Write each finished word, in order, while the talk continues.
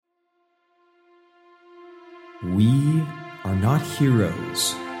We are not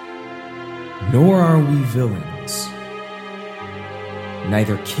heroes, nor are we villains,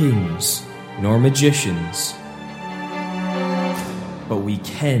 neither kings nor magicians, but we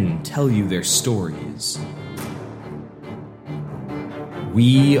can tell you their stories.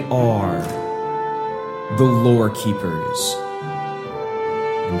 We are the Lore Keepers,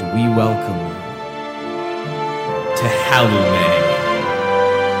 and we welcome you to Halume.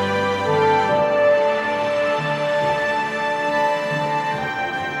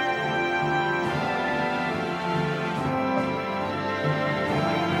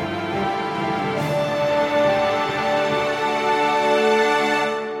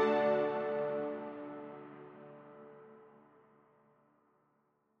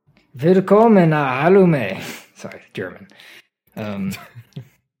 Willkommen nach Halume. Sorry, German.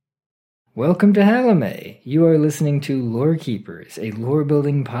 Welcome to Halume. You are listening to Lore Keepers, a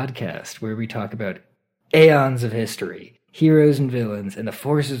lore-building podcast where we talk about aeons of history, heroes and villains, and the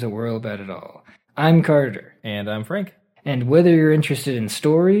forces that whirl about it all. I'm Carter. And I'm Frank. And whether you're interested in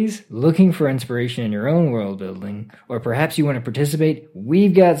stories, looking for inspiration in your own world building, or perhaps you want to participate,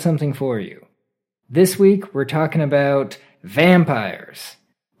 we've got something for you. This week, we're talking about vampires.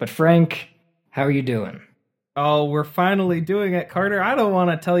 But Frank, how are you doing? Oh, we're finally doing it, Carter. I don't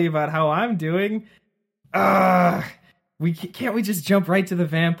want to tell you about how I'm doing. Can't we just jump right to the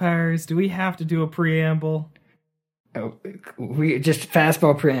vampires? Do we have to do a preamble? Oh, we just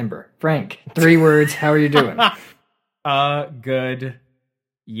fastball preamble. Frank, 3 words. How are you doing? Good.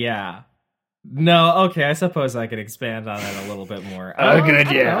 Yeah. No, okay. I suppose I could expand on it a little bit more.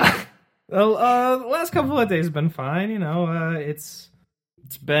 Good. Yeah. Well, the last couple of days have been fine. You know, it's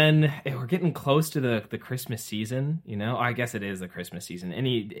been, we're getting close to the Christmas season, you know. I guess it is the Christmas season.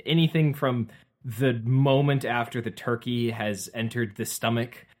 Anything from the moment after the turkey has entered the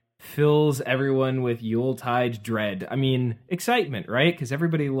stomach fills everyone with Yuletide dread. I mean, excitement, right? Because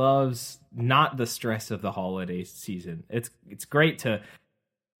everybody loves not the stress of the holiday season. It's great to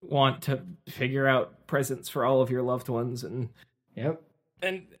want to figure out presents for all of your loved ones, and Yep.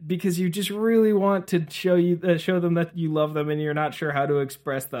 And because you just really want to show them that you love them, and you're not sure how to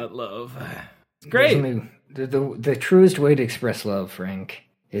express that love. It's great. The truest way to express love, Frank,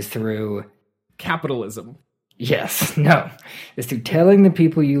 is through capitalism. Yes, no. Is through telling the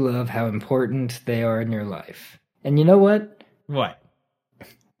people you love how important they are in your life. And you know what? What?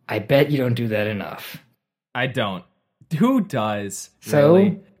 I bet you don't do that enough. I don't. Who does? So,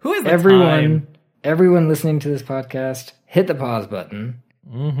 really? Who has the time? Everyone listening to this podcast, hit the pause button.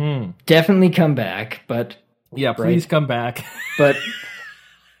 Mm-hmm. Definitely come back, but... Yeah, please come back. But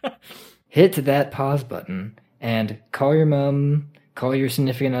hit that pause button and call your mom, call your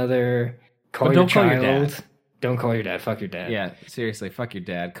significant other, call your child. Call your dad. Don't call your dad. Fuck your dad. Yeah, seriously, fuck your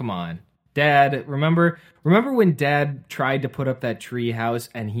dad. Come on. Dad, remember when Dad tried to put up that tree house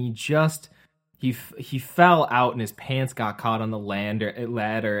and he fell out and his pants got caught on the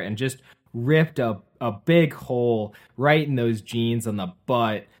ladder and just ripped a big hole right in those jeans on the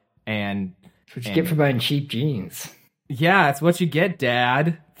butt, and that's what you get for buying cheap jeans. Yeah, it's what you get,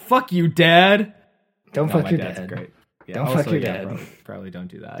 Dad. Fuck you, Dad. Don't fuck your dad. Great. Yeah, don't fuck your dad. Probably don't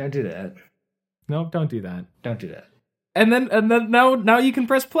do that. Don't do that. No, don't do that. Don't do that. And then now you can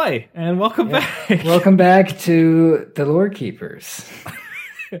press play and welcome back. Welcome back to the Lore Keepers.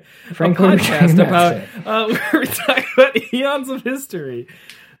 Frank, a podcast about we're talking about eons of history.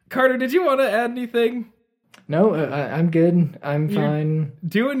 Carter, did you want to add anything? No, I'm good. I'm fine.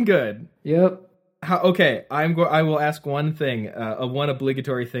 Doing good. Yep. Okay, I will ask one thing, one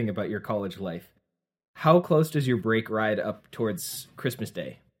obligatory thing about your college life. How close does your break ride up towards Christmas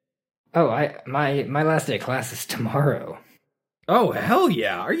Day? Oh, my last day of class is tomorrow. Oh, hell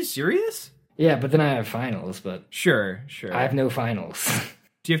yeah. Are you serious? Yeah, but then I have finals, but... Sure. I have no finals.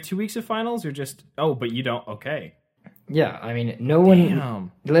 Do you have 2 weeks of finals, or just... Oh, but you don't... Okay. Yeah, I mean, no one...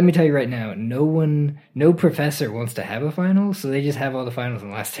 Damn. Let me tell you right now, no professor wants to have a final, so they just have all the finals on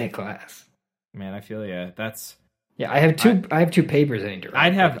the last day of class. Man, I feel ya. That's... Yeah, I have two papers I need to write.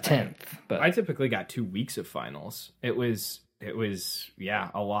 I'd have 10th, but... I typically got 2 weeks of finals. It was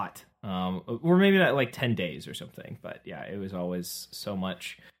yeah, a lot. Or maybe not like 10 days or something, but yeah, it was always so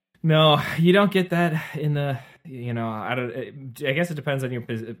much. No, you don't get that in the, you know, I guess it depends on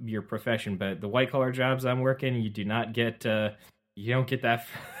your profession, but the white collar jobs I'm working, you do not get, you don't get that,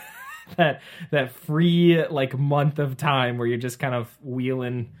 that free like month of time where you're just kind of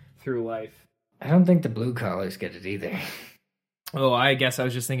wheeling through life. I don't think the blue collars get it either. Oh, I guess I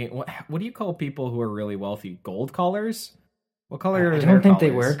was just thinking, what do you call people who are really wealthy? Gold collars? What color are their collars? I don't think they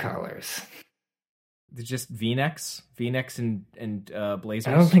wear collars. They're just V-necks and blazers.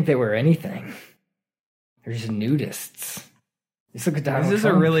 I don't think they wear anything. They're just nudists. Just look at Donald This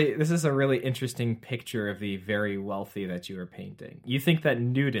Trump. is a really interesting picture of the very wealthy that you are painting. You think that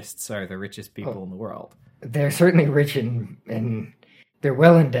nudists are the richest people in the world? They're certainly rich and they're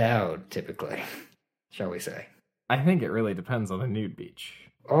well endowed, typically, shall we say. I think it really depends on the nude beach.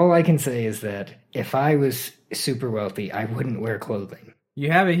 All I can say is that if I was super wealthy, I wouldn't wear clothing.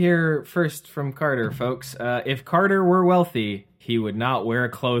 You have it here first from Carter, folks. If Carter were wealthy, he would not wear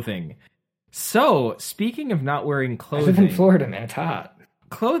clothing. So, speaking of not wearing I clothing... live in Florida, man. It's hot.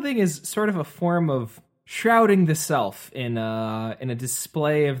 Clothing is sort of a form of shrouding the self in a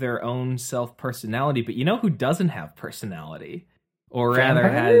display of their own self-personality. But you know who doesn't have personality? Or rather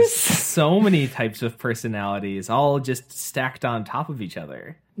Vampires? has so many types of personalities, all just stacked on top of each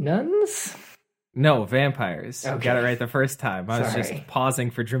other. Nuns? No, vampires. Okay. Got it right the first time. I was Sorry. just pausing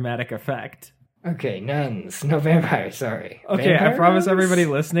for dramatic effect. Okay, nuns. No vampires, sorry. Okay, I Vampire promise nuns? everybody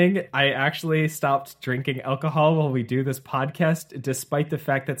listening, I actually stopped drinking alcohol while we do this podcast, despite the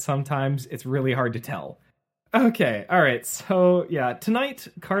fact that sometimes it's really hard to tell. Okay, all right. So, yeah, tonight,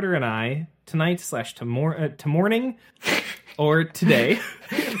 Carter and I, tonight/to-morning, or today,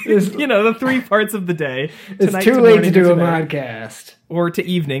 you know, the 3 parts of the day. It's Tonight, too late to morning, do a today, podcast. or to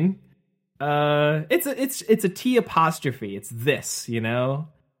evening. It's a T apostrophe. It's this, you know?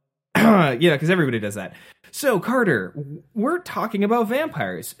 Yeah, because everybody does that. So, Carter, we're talking about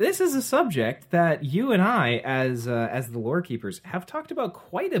vampires. This is a subject that you and I, as the lore keepers, have talked about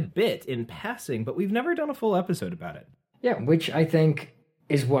quite a bit in passing, but we've never done a full episode about it. Yeah, which I think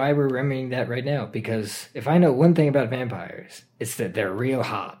is why we're remembering that right now, because if I know one thing about vampires, it's that they're real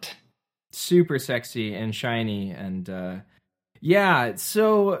hot. Super sexy and shiny, and yeah.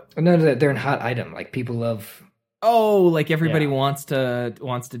 So, No, they're an hot item. Like, people love... oh, like everybody Yeah. wants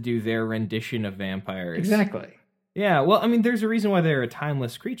to do their rendition of vampires. Exactly. Yeah, well, I mean, there's a reason why they're a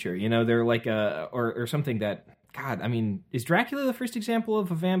timeless creature. You know, they're like or something that, God, I mean, is Dracula the first example of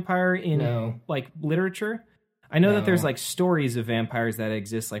a vampire in No. like literature? I know that No. there's like stories of vampires that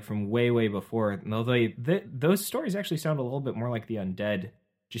exist like from way, way before. Though those stories actually sound a little bit more like the undead,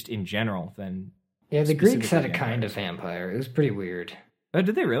 just in general, than. Yeah, the Greeks had a Specifically kind of vampire. It was pretty weird. Oh,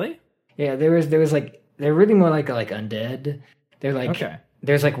 did they really? Yeah, there was like... They're really more like undead. They're like... Okay.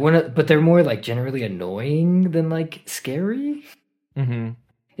 There's like but they're more like generally annoying than like scary. Mm-hmm.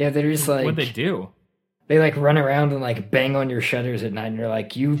 Yeah, they're just like... What'd they do? They like run around and like bang on your shutters at night and you're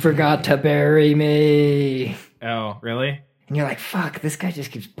like, you forgot to bury me. Oh, really? And you're like, fuck, this guy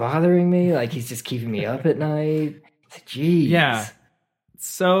just keeps bothering me. Like, he's just keeping me up at night. It's like, jeez. Yeah.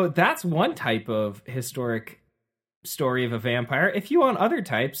 So that's one type of historic story of a vampire. If you want other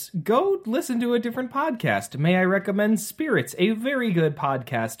types, go listen to a different podcast. May I recommend Spirits, a very good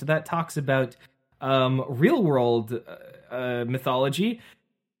podcast that talks about real world mythology.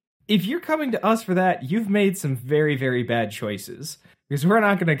 If you're coming to us for that, you've made some very, very bad choices, because we're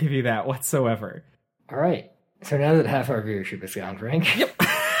not going to give you that whatsoever. All right. So now that half our viewership is gone, Frank. Yep.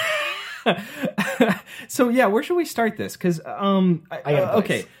 So yeah, where should we start this? Because I got a place.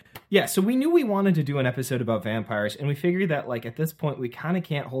 okay, yeah. So we knew we wanted to do an episode about vampires, and we figured that like at this point we kind of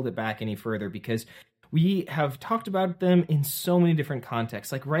can't hold it back any further because we have talked about them in so many different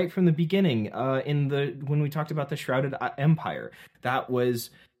contexts. Like right from the beginning, when we talked about the Shrouded Empire, that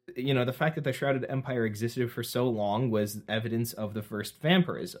was, you know, the fact that the Shrouded Empire existed for so long was evidence of the first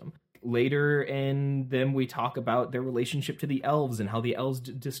vampirism. Later in them, we talk about their relationship to the elves and how the elves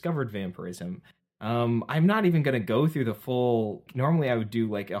discovered vampirism. I'm not even going to go through the full... Normally, I would do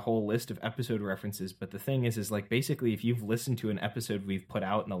like a whole list of episode references, but the thing is like basically if you've listened to an episode we've put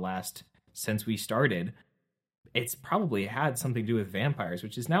out in the last... since we started, it's probably had something to do with vampires,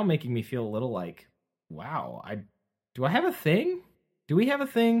 which is now making me feel a little like, wow, do I have a thing? Do we have a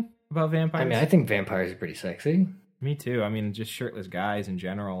thing about vampires? I mean, I think vampires are pretty sexy. Me too. I mean, just shirtless guys in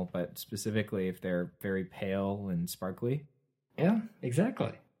general, but specifically if they're very pale and sparkly. Yeah,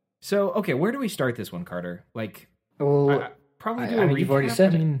 exactly. So, okay, where do we start this one, Carter? Like, Well, probably I do a mean, you've already recap?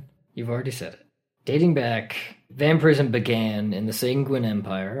 said I it. mean, You've already said it. Dating back, vampirism began in the Sanguine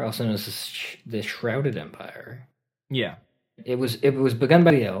Empire, also known as the Shrouded Empire. yeah. It was begun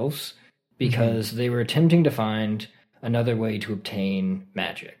by the elves because they were attempting to find another way to obtain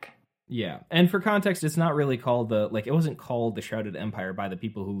magic. Yeah, and for context, it's not really called it wasn't called the Shrouded Empire by the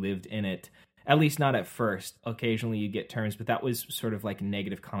people who lived in it, at least not at first. Occasionally you get terms, but that was sort of like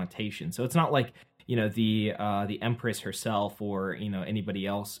negative connotation. So it's not like, you know, the Empress herself or, you know, anybody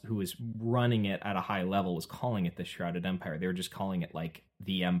else who was running it at a high level was calling it the Shrouded Empire. They were just calling it like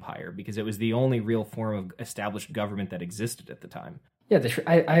the Empire because it was the only real form of established government that existed at the time. Yeah,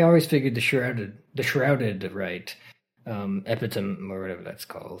 I always figured the shrouded, right, epitome or whatever that's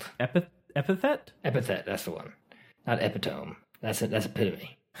called. epithet? Epithet, that's the one. Not epitome. That's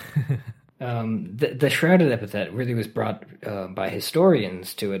epitome. The shrouded epithet really was brought by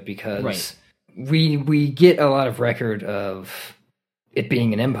historians to it because we get a lot of record of it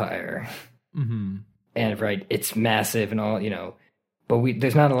being an empire. Mm-hmm. And it's massive and all, but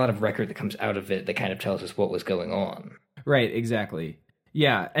there's not a lot of record that comes out of it that kind of tells us what was going on. Right, exactly.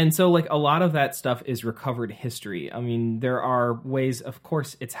 Yeah, and so a lot of that stuff is recovered history. I mean, there are ways, of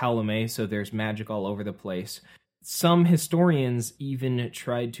course, it's Halloumi, so there's magic all over the place. Some historians even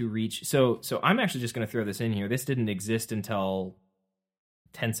tried to reach... So I'm actually just going to throw this in here. This didn't exist until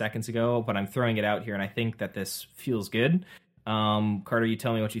 10 seconds ago, but I'm throwing it out here, and I think that this feels good. Carter, you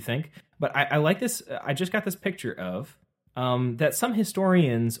tell me what you think. But I like this. I just got this picture of that some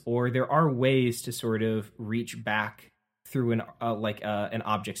historians, or there are ways to sort of reach back through an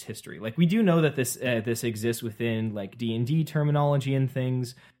object's history. We do know that this exists within D&D terminology and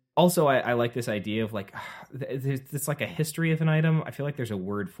things. Also, I like this idea of it's like a history of an item. I feel like there's a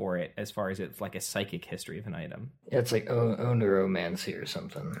word for it as far as it's like a psychic history of an item. Yeah, it's like oneiromancy or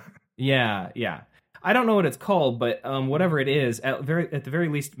something. Yeah. I don't know what it's called, but whatever it is, at the very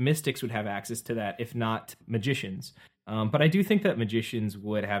least, mystics would have access to that, if not magicians. But I do think that magicians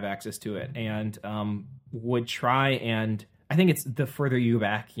would have access to it and would try. And I think it's the further you go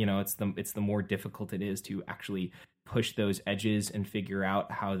back, it's the more difficult it is to actually push those edges and figure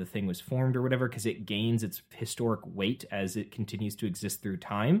out how the thing was formed or whatever, because it gains its historic weight as it continues to exist through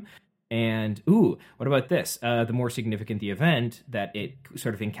time. And, what about this? The more significant the event that it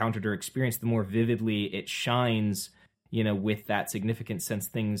sort of encountered or experienced, the more vividly it shines, with that significance, since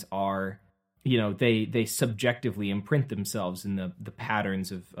things are, they subjectively imprint themselves in the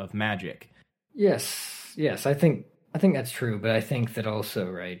patterns of magic. Yes, I think that's true, but I think that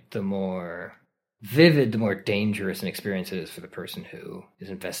also, the more vivid, the more dangerous an experience it is for the person who is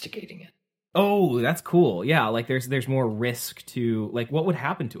investigating it. Oh, that's cool. Yeah, there's more risk to, what would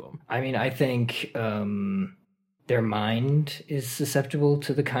happen to them? I mean, I think their mind is susceptible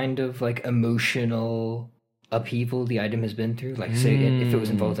to the kind of, emotional upheaval the item has been through. Say, if it was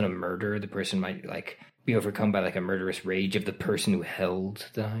involved in a murder, the person might, be overcome by, a murderous rage of the person who held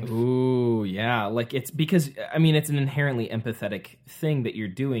the knife. Ooh, yeah. It's because, I mean, it's an inherently empathetic thing that you're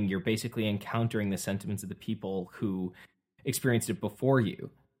doing. You're basically encountering the sentiments of the people who experienced it before you.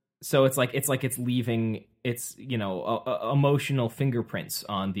 So it's leaving its emotional fingerprints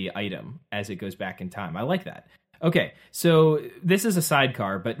on the item as it goes back in time. I like that. Okay, so this is a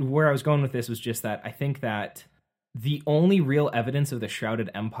sidecar, but where I was going with this was just that I think that the only real evidence of the Shrouded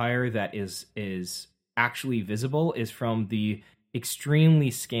Empire that is actually visible is from the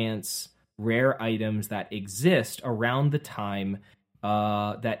extremely scant rare items that exist around the time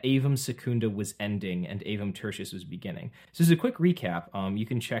that Avum Secunda was ending and Avum Tertius was beginning. So as a quick recap, you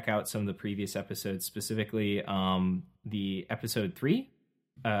can check out some of the previous episodes, specifically the episode 3.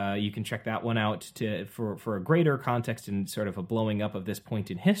 You can check that one out for a greater context and sort of a blowing up of this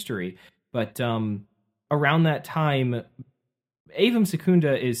point in history. But around that time, Avum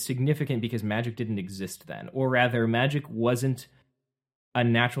Secunda is significant because magic didn't exist then, or rather, magic wasn't a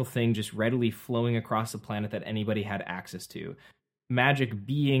natural thing just readily flowing across the planet that anybody had access to. Magic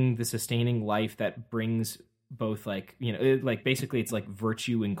being the sustaining life that brings both basically it's like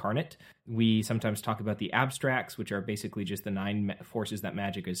virtue incarnate. We sometimes talk about the abstracts, which are basically just the 9 forces that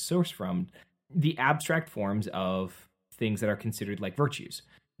magic is sourced from. The abstract forms of things that are considered like virtues.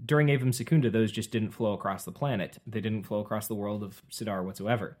 During Avum Secunda, those just didn't flow across the planet. They didn't flow across the world of Sidar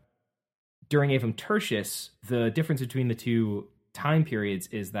whatsoever. During Avum Tertius, the difference between the two time periods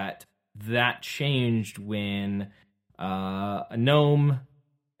is that changed when a gnome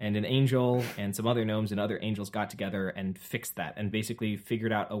and an angel and some other gnomes and other angels got together and fixed that and basically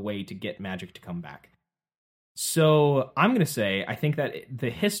figured out a way to get magic to come back. So I'm going to say, I think that the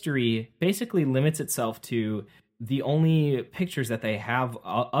history basically limits itself to the only pictures that they have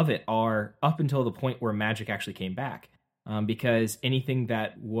of it are up until the point where magic actually came back. Because anything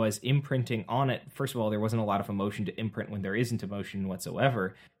that was imprinting on it, first of all, there wasn't a lot of emotion to imprint when there isn't emotion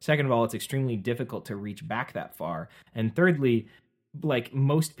whatsoever. Second of all, it's extremely difficult to reach back that far. And thirdly,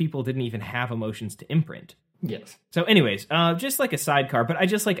 most people didn't even have emotions to imprint. Yes. So anyways, just like a sidecar, but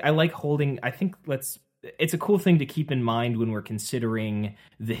I like holding, it's a cool thing to keep in mind when we're considering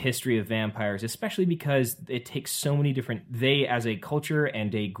the history of vampires, especially because it takes so many they as a culture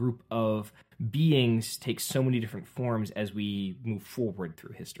and a group of beings take so many different forms as we move forward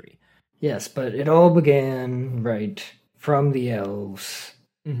through history. Yes, but it all began, from the elves,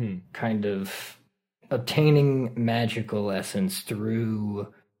 kind of obtaining magical essence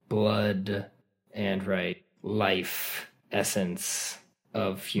through blood and, life essence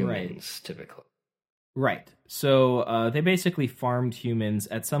of humans, typically. Right. So they basically farmed humans.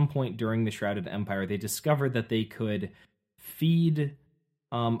 At some point during the Shrouded Empire, they discovered that they could feed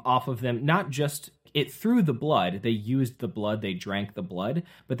off of them, not just it through the blood. They used the blood, they drank the blood,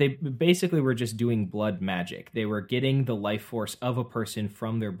 but they basically were just doing blood magic. They were getting the life force of a person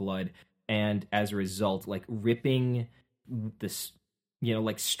from their blood, and as a result, like ripping this,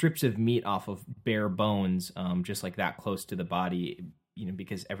 like strips of meat off of bare bones, just like that close to the body,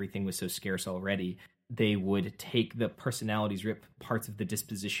 because everything was so scarce already. They would take the personalities, rip parts of the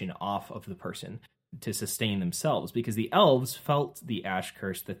disposition off of the person to sustain themselves, because the elves felt the Ash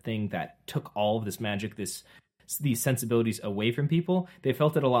Curse, the thing that took all of this magic, these sensibilities away from people. They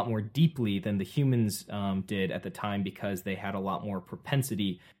felt it a lot more deeply than the humans did at the time, because they had a lot more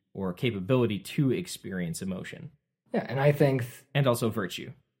propensity or capability to experience emotion. Yeah, and I think... and also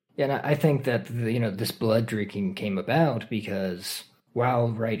virtue. Yeah, and I think that, this blood drinking came about because, while,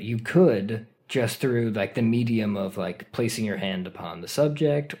 right, you could... just through, like, the medium of, like, placing your hand upon the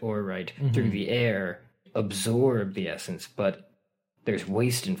subject or, right, through the air, absorb the essence, but there's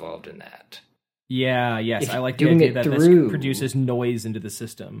waste involved in that. Yeah, yes, I like the doing idea it that through, this produces noise into the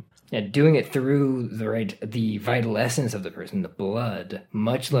system. Yeah, doing it through the vital essence of the person, the blood,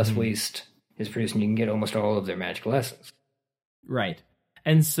 much less waste is produced, and you can get almost all of their magical essence. Right.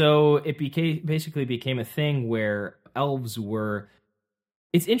 And so it basically became a thing where elves were...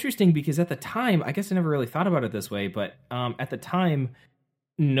 It's interesting because at the time, I guess I never really thought about it this way, but at the time,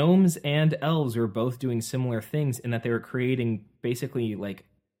 gnomes and elves were both doing similar things in that they were creating basically like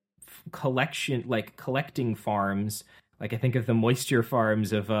collecting farms. Like I think of the moisture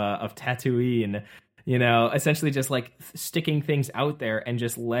farms of Tatooine, essentially just like sticking things out there and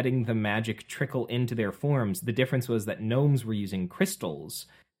just letting the magic trickle into their forms. The difference was that gnomes were using crystals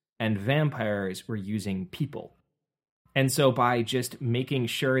and vampires were using people. And so by just making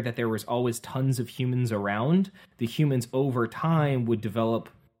sure that there was always tons of humans around, the humans over time would develop...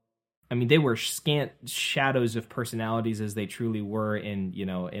 I mean, they were scant shadows of personalities as they truly were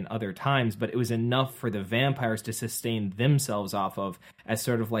in other times, but it was enough for the vampires to sustain themselves off of as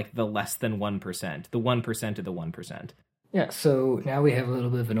sort of like the less than 1%, the 1% of the 1%. Yeah, so now we have a little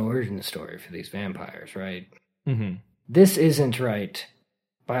bit of an origin story for these vampires, right? Mm-hmm. This isn't, right,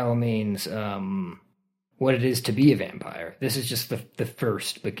 by all means... what it is to be a vampire. This is just the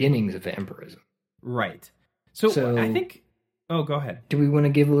first beginnings of vampirism. Right. So I think... Oh, go ahead. Do we want to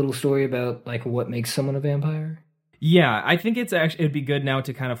give a little story about, like, what makes someone a vampire? Yeah, I think it'd be good now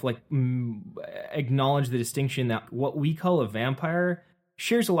to kind of, like, acknowledge the distinction that what we call a vampire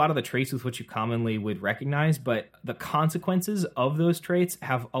shares a lot of the traits with which you commonly would recognize, but the consequences of those traits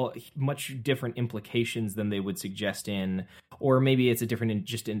have much different implications than they would suggest in, or maybe it's a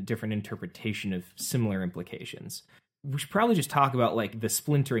different interpretation of similar implications. We should probably just talk about like the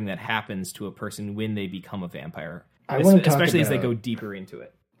splintering that happens to a person when they become a vampire, especially as they go deeper into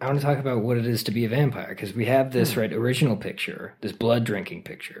it. I want to talk about what it is to be a vampire, because we have this original picture, this blood drinking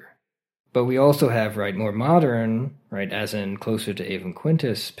picture. But we also have, right, more modern, right, as in closer to Avon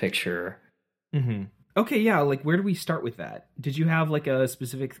Quintus picture. Mm-hmm. Okay, yeah, like, where do we start with that? Did you have, like, a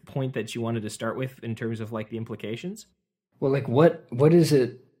specific point that you wanted to start with in terms of, like, the implications? Well, like, what is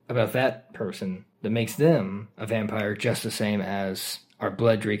it about that person that makes them a vampire just the same as our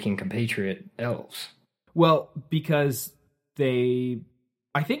blood-drinking compatriot elves? Well, because they...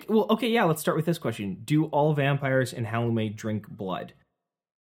 I think... Well, okay, yeah, let's start with this question. Do all vampires in Hallume drink blood?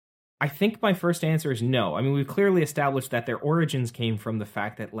 I think my first answer is no. I mean, we've clearly established that their origins came from the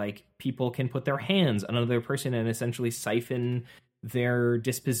fact that, like, people can put their hands on another person and essentially siphon their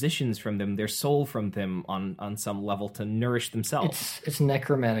dispositions from them, their soul from them on some level to nourish themselves. It's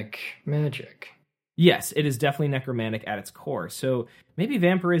necromantic magic. Yes, it is definitely necromantic at its core. So maybe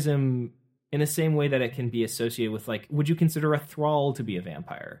vampirism, in the same way that it can be associated with, like, would you consider a thrall to be a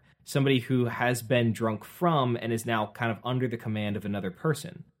vampire? Somebody who has been drunk from and is now kind of under the command of another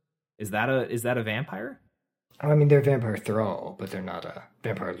person. Is that a vampire? I mean, they're a vampire thrall, but they're not a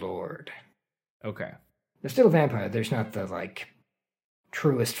vampire lord. Okay. They're still a vampire. There's not the, like,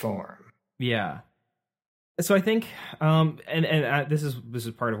 truest form. Yeah. So I think, this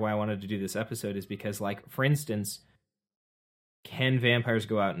is part of why I wanted to do this episode, is because, like, for instance, can vampires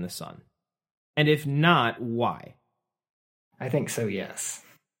go out in the sun? And if not, why? I think so, yes.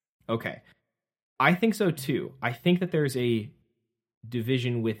 Okay. I think so, too. I think that there's a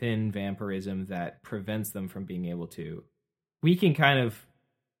division within vampirism that prevents them from being able to. We can kind of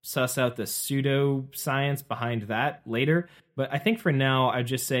suss out the pseudo-science behind that later, but I think for now, I'd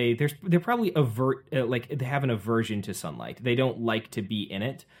just say they're probably they have an aversion to sunlight. They don't like to be in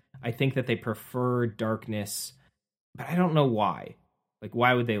it. I think that they prefer darkness, but I don't know why. Like,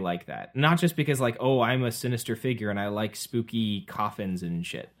 why would they like that? Not just because, like, oh, I'm a sinister figure and I like spooky coffins and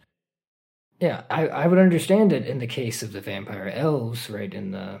shit. Yeah, I would understand it in the case of the vampire elves, right,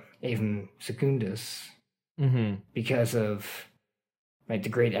 in the Avum Secundus, because of like the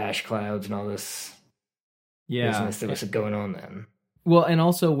great ash clouds and all this business that was going on then. Well, and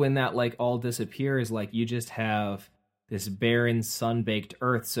also when that like all disappears, like you just have this barren, sun-baked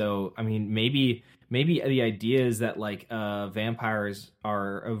earth. So, I mean, maybe the idea is that like vampires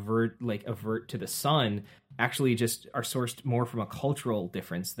are avert to the sun, actually just are sourced more from a cultural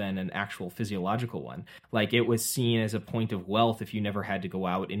difference than an actual physiological one. Like it was seen as a point of wealth if you never had to go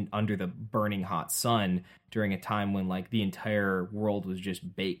out under the burning hot sun during a time when like the entire world was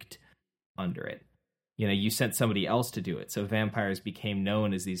just baked under it. You know, you sent somebody else to do it. So vampires became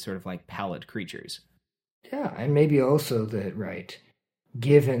known as these sort of like pallid creatures. Yeah, and maybe also that, right,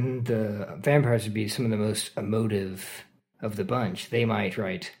 given the vampires would be some of the most emotive of the bunch, they might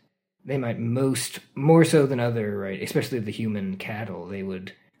more so than other, right, especially the human cattle, they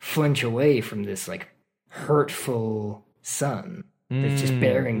would flinch away from this like hurtful sun that's just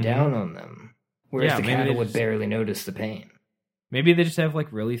bearing down on them. Whereas the cattle would barely notice the pain. Maybe they just have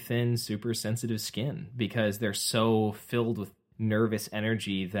like really thin, super sensitive skin because they're so filled with nervous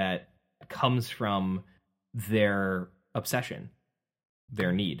energy that comes from their obsession,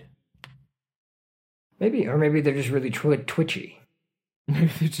 their need. Maybe they're just really twitchy.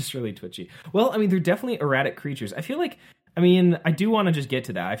 Maybe they're just really twitchy. Well, I mean, they're definitely erratic creatures. I feel like, I mean, I do want to just get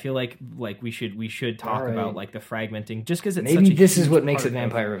to that. I feel like we should talk about like the fragmenting, just because it's maybe such a this is what makes a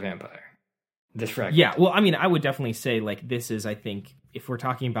vampire a vampire. This fragment. Yeah, well, I mean, I would definitely say like this is, I think, if we're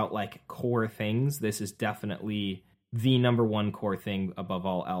talking about like core things, this is definitely the number one core thing above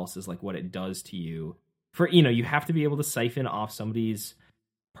all else is like what it does to you. For, you know, you have to be able to siphon off somebody's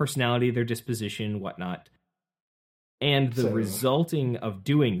personality, their disposition, whatnot. And the resulting of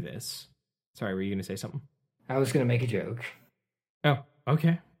doing this... Sorry, were you going to say something? I was going to make a joke. Oh,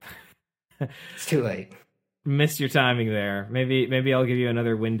 okay. It's too late. Missed your timing there. Maybe I'll give you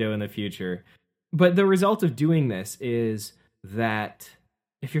another window in the future. But the result of doing this is that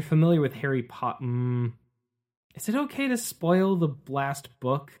if you're familiar with Harry Potter... is it okay to spoil the last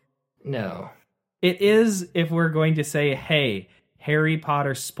book? No. It is if we're going to say, hey, Harry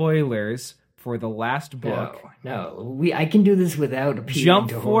Potter spoilers for the last book. No. I can do this without appealing jump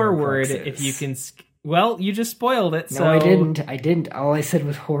to forward if you can. Well, you just spoiled it. No, I didn't. All I said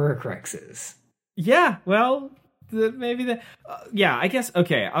was Horcruxes. Yeah, well, yeah, I guess.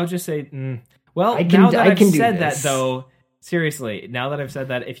 Okay, I'll just say. Well, now that I've said that, though, seriously, now that I've said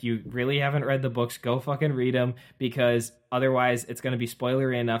that, if you really haven't read the books, go fucking read them, because otherwise it's going to be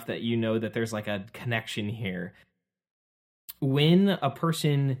spoilery enough that you know that there's like a connection here. When a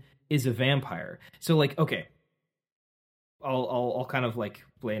person is a vampire, so like, okay, I'll kind of like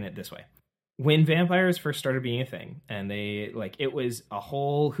explain it this way. When vampires first started being a thing, and they like, it was a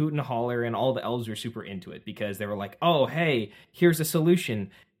whole hoot and holler, and all the elves were super into it because they were like, oh, hey, here's a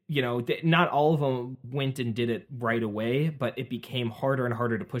solution. You know, not all of them went and did it right away, but it became harder and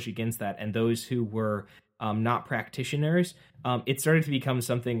harder to push against that. And those who were not practitioners, it started to become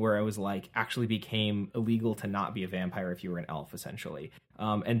something where it was like actually became illegal to not be a vampire if you were an elf, essentially.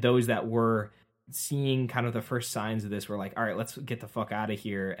 And those that were seeing kind of the first signs of this were like, all right, let's get the fuck out of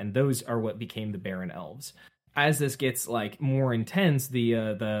here. And those are what became the Baron Elves. As this gets like more intense,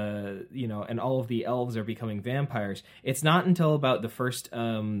 the you know, and all of the elves are becoming vampires. It's not until about the first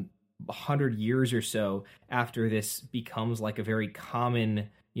 100 years or so after this becomes like a very common,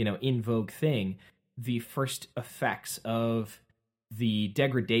 you know, in vogue thing, the first effects of the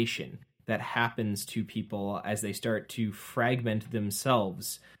degradation that happens to people as they start to fragment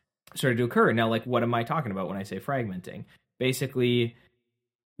themselves started to occur. Now, like, what am I talking about when I say fragmenting? Basically,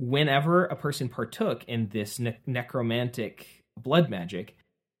 whenever a person partook in this necromantic blood magic,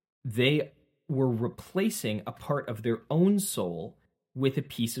 they were replacing a part of their own soul with a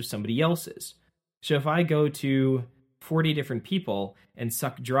piece of somebody else's. So if I go to 40 different people and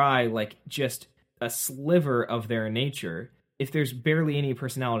suck dry like just a sliver of their nature, if there's barely any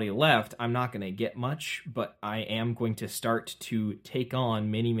personality left, I'm not going to get much, but I am going to start to take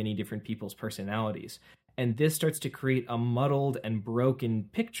on many, many different people's personalities. And this starts to create a muddled and broken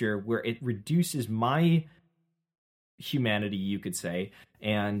picture where it reduces my humanity, you could say,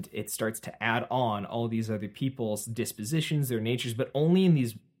 and it starts to add on all these other people's dispositions, their natures, but only in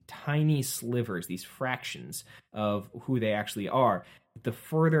these tiny slivers, these fractions of who they actually are. The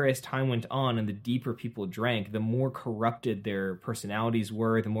further as time went on and the deeper people drank, the more corrupted their personalities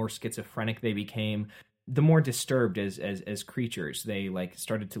were, the more schizophrenic they became, the more disturbed as creatures. They like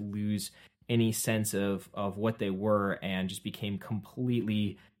started to lose any sense of what they were and just became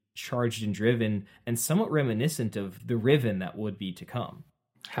completely charged and driven and somewhat reminiscent of the Riven that would be to come.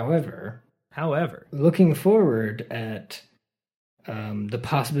 However, looking forward at the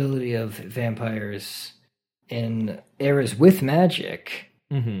possibility of vampires in eras with magic,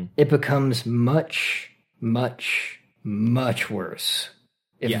 it becomes much, much, much worse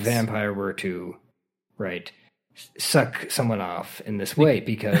if a vampire were to, suck someone off in this way,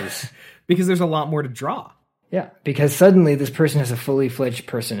 because because there's a lot more to draw. Yeah, because suddenly this person has a fully fledged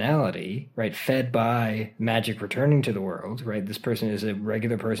personality, fed by magic returning to the world, This person is a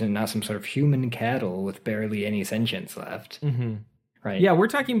regular person, not some sort of human cattle with barely any sentience left. Right? Yeah, we're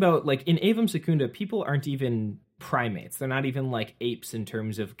talking about, in Avum Secunda, people aren't even primates. They're not even like apes in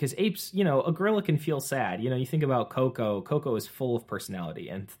terms of, because apes, a gorilla can feel sad. You think about Coco. Coco is full of personality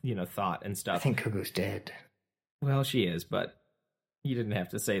and, thought and stuff. I think Coco's dead. Well, she is, but you didn't have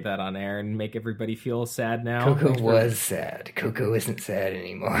to say that on air and make everybody feel sad now. Coco was sad. Coco isn't sad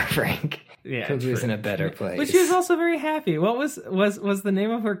anymore, Frank. Yeah, Coco's in a better place. But she was also very happy. What was the name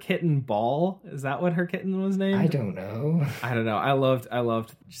of her kitten? Ball? Is that what her kitten was named? I don't know. I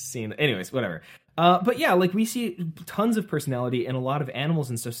loved seeing. Anyways, whatever. But yeah, we see tons of personality in a lot of animals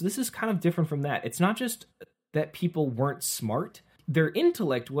and stuff. So this is kind of different from that. It's not just that people weren't smart. Their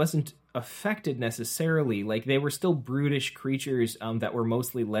intellect wasn't affected necessarily. They were still brutish creatures that were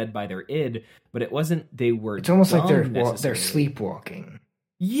mostly led by their id, but it wasn't they were. It's almost like they're sleepwalking.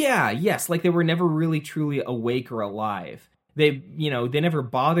 Yeah, yes, they were never really truly awake or alive. They never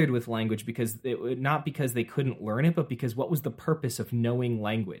bothered with language not because they couldn't learn it, but because what was the purpose of knowing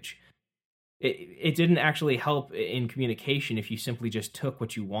language? It didn't actually help in communication if you simply just took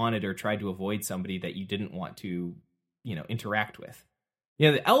what you wanted or tried to avoid somebody that you didn't want to, interact with.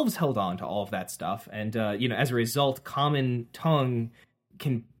 The elves held on to all of that stuff, and as a result, common tongue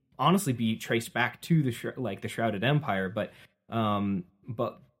can honestly be traced back to the Shrouded Empire. But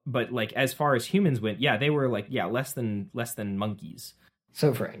as far as humans went, they were less than monkeys.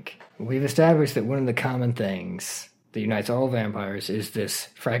 So Frank, we've established that one of the common things that unites all vampires is this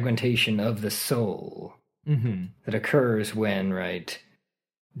fragmentation of the soul that occurs when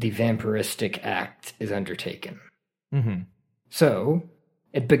the vampiristic act is undertaken. So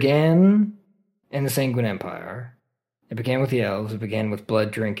it began in the Sanguine Empire. It began with the elves. It began with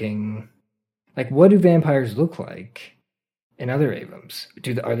blood drinking. What do vampires look like in other Avums?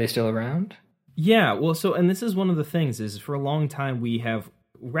 Are they still around? Yeah, well, and this is one of the things, is for a long time we have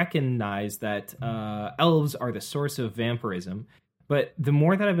recognized that elves are the source of vampirism. But the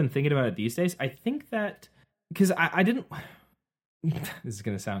more that I've been thinking about it these days, I think that, because I didn't... this is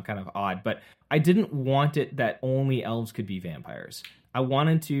going to sound kind of odd, but I didn't want it that only elves could be vampires. I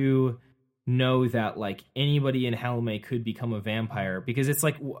wanted to know that anybody in Helme could become a vampire, because it's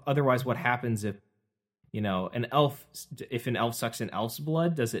otherwise what happens if an elf sucks an elf's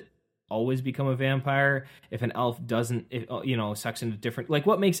blood, does it always become a vampire? If an elf doesn't, sucks into different,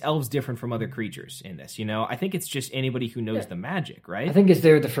 what makes elves different from other creatures in this? I think it's just anybody who knows the magic, right? I think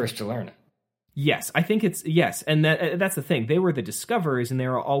they're the first to learn it. Yes, I think and that's the thing. They were the discoverers, and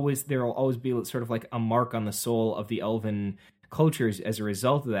there will always be sort of a mark on the soul of the elven cultures as a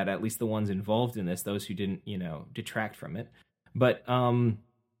result of that. At least the ones involved in this, those who didn't, detract from it. But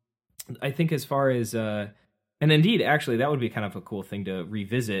I think as far as and indeed, actually, that would be kind of a cool thing to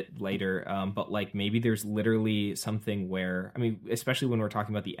revisit later. But maybe there's literally something where, especially when we're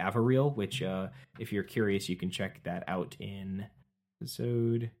talking about the Avariel, which if you're curious, you can check that out in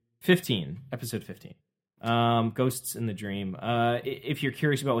episode 15. Ghosts in the Dream. If you're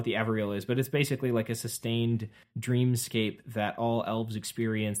curious about what the Avariel is, but it's basically a sustained dreamscape that all elves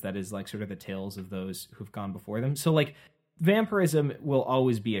experience, that is sort of the tales of those who've gone before them. So vampirism will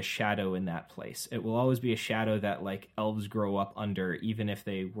always be a shadow in that place. It will always be a shadow that elves grow up under, even if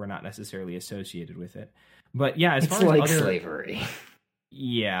they were not necessarily associated with it. But yeah, as far as slavery.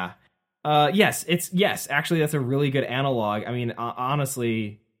 Yeah. Yes, actually that's a really good analog.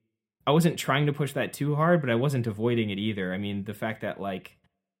 Honestly, I wasn't trying to push that too hard, but I wasn't avoiding it either. The fact that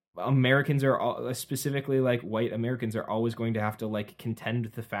Americans are specifically white Americans are always going to have to contend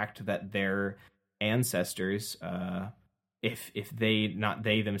with the fact that their ancestors, if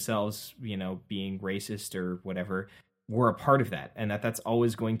they themselves, being racist or whatever, were a part of that, and that's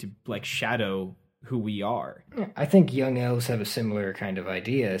always going to shadow who we are. I think young elves have a similar kind of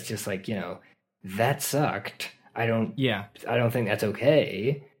idea. It's just that sucked. I don't think that's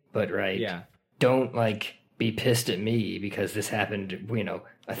okay. But don't be pissed at me because this happened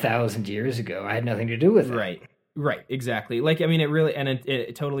 1,000 years ago. I had nothing to do with it. Right, exactly. It really, and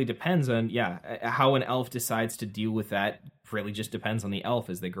it totally depends on how an elf decides to deal with that. Really just depends on the elf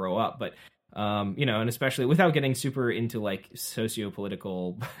as they grow up. But And especially without getting super into like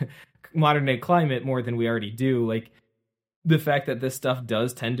socio-political modern day climate more than we already do, like the fact that this stuff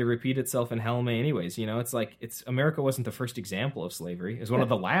does tend to repeat itself in Helme anyways. It's America wasn't the first example of slavery. It was one of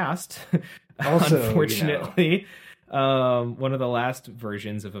the last, also, unfortunately. One of the last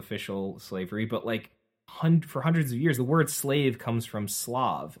versions of official slavery, but like for hundreds of years, the word slave comes from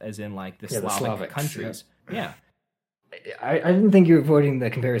Slav, as in like the Slavic countries. Yeah. I didn't think you were avoiding the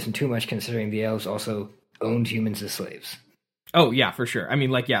comparison too much, considering the elves also owned humans as slaves. Oh yeah, for sure. I mean,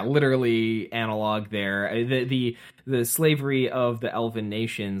 like, yeah, literally analog there. The slavery of the elven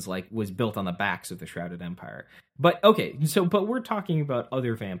nations like was built on the backs of the Shrouded Empire. But okay, but we're talking about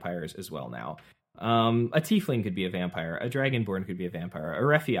other vampires as well now. A tiefling could be a vampire. A dragonborn could be a vampire. A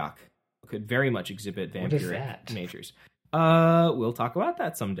Refiak could very much exhibit vampiric natures. We'll talk about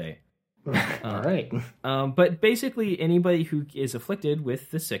that someday. All right. But basically, anybody who is afflicted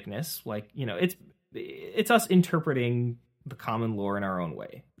with the sickness, like, it's us interpreting the common lore in our own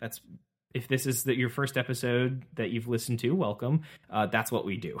way. If this is your first episode that you've listened to, welcome. That's what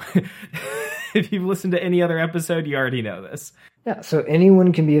we do. If you've listened to any other episode, you already know this. Yeah, so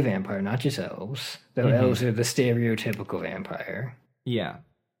anyone can be a vampire, not just elves. Though elves are the stereotypical vampire. Yeah.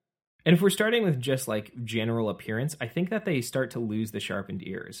 And if we're starting with just like general appearance, I think that they start to lose the sharpened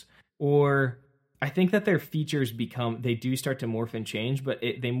ears. Or I think that their features they do start to morph and change, but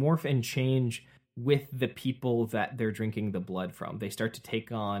they morph and change with the people that they're drinking the blood from. They start to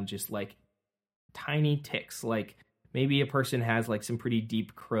take on just like tiny ticks. Like maybe a person has like some pretty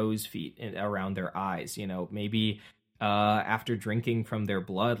deep crow's feet around their eyes. Maybe after drinking from their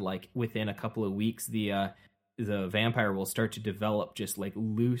blood, like within a couple of weeks, the vampire will start to develop just like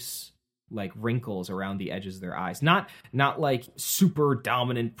loose like wrinkles around the edges of their eyes. Not like super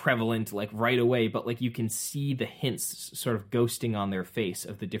dominant, prevalent, like right away, but like you can see the hints sort of ghosting on their face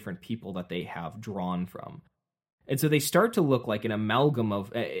of the different people that they have drawn from. And so they start to look like an amalgam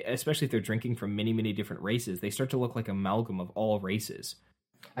of, especially if they're drinking from many, many different races, they start to look like an amalgam of all races.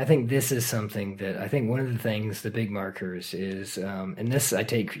 I think this is something that I think one of the things, the big markers is, and this I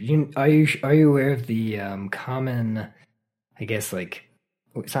take, are you aware of the common, I guess, like,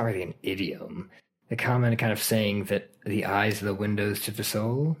 it's not really an idiom, the common kind of saying that the eyes are the windows to the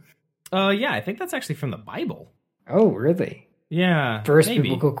soul? Yeah, I think that's actually from the Bible. Oh, really? Yeah. First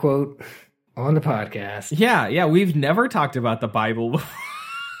biblical quote on the podcast. Yeah, we've never talked about the Bible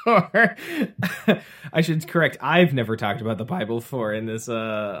before. I should correct, I've never talked about the Bible before in this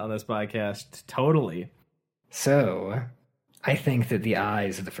on this podcast. Totally. So, I think that the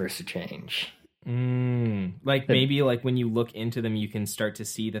eyes are the first to change. Maybe like when you look into them, you can start to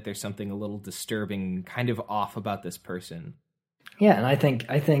see that there's something a little disturbing, kind of off about this person. Yeah, and I think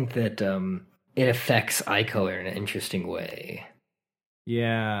that it affects eye color in an interesting way.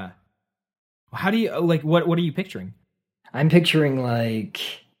 Yeah. How do you like? What are you picturing? I'm picturing like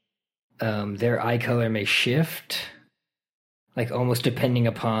their eye color may shift, like almost depending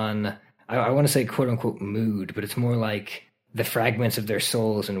upon I want to say quote unquote mood, but it's more like the fragments of their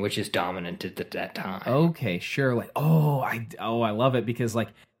souls and which is dominant at that time. Okay, sure. Like, I love it because like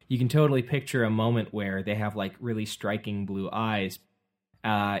you can totally picture a moment where they have like really striking blue eyes.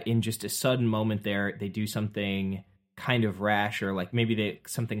 In just a sudden moment there, they do something kind of rash, or like maybe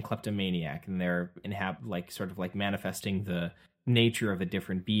something kleptomaniac, and they're like sort of like manifesting the nature of a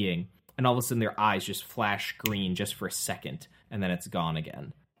different being, and all of a sudden their eyes just flash green just for a second, and then it's gone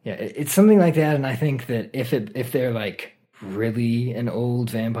again. Yeah, it's something like that, and I think that if they're like really an old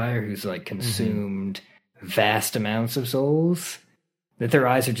vampire who's like consumed vast amounts of souls, that their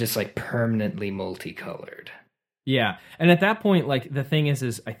eyes are just like permanently multicolored. Yeah, and at that point, like the thing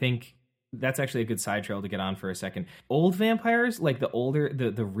is I think that's actually a good side trail to get on for a second. Old vampires, like the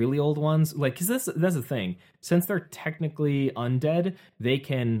really old ones, like, because that's the thing. Since they're technically undead, they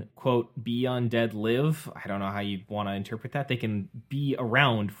can, quote, be undead live. I don't know how you want to interpret that. They can be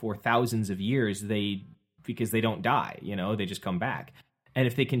around for thousands of years. Because they don't die, they just come back. And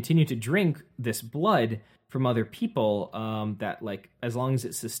if they continue to drink this blood from other people, that like as long as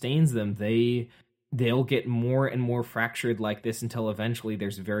it sustains them, they'll get more and more fractured like this until eventually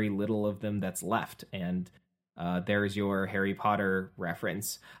there's very little of them that's left. And there's your Harry Potter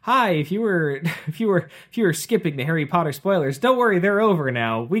reference. Hi, if you were skipping the Harry Potter spoilers, don't worry, they're over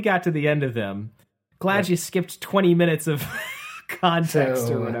now. We got to the end of them. Glad you skipped 20 minutes of context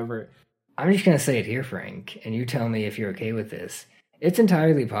or whatever. I'm just going to say it here, Frank, and you tell me if you're okay with this. It's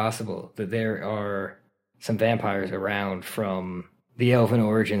entirely possible that there are some vampires around from the elven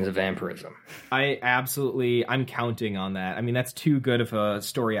origins of vampirism. I'm counting on that. I mean, that's too good of a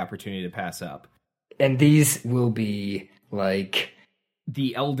story opportunity to pass up. And these will be like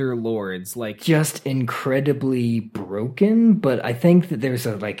the Elder Lords, like just incredibly broken. But I think that there's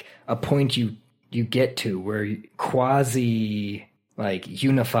a point you get to where quasi like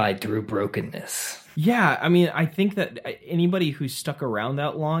unified through brokenness. Yeah, I mean, I think that anybody who's stuck around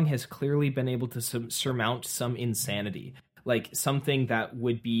that long has clearly been able to surmount some insanity, like something that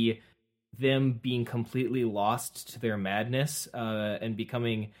would be them being completely lost to their madness and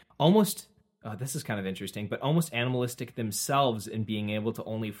becoming almost, this is kind of interesting, but almost animalistic themselves in being able to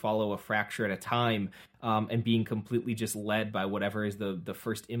only follow a fracture at a time and being completely just led by whatever is the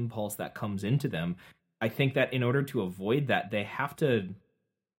first impulse that comes into them. I think that in order to avoid that, they have to...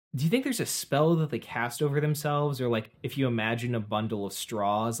 Do you think there's a spell that they cast over themselves, or like if you imagine a bundle of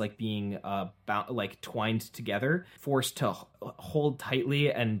straws like being twined together, forced to hold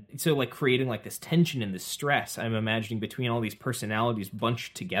tightly, and so like creating like this tension and this stress I'm imagining between all these personalities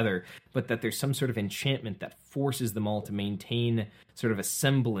bunched together, but that there's some sort of enchantment that forces them all to maintain sort of a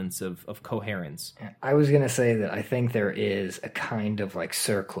semblance of coherence. I was gonna say that I think there is a kind of like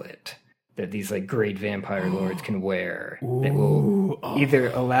circlet that these like great vampire lords can wear that will either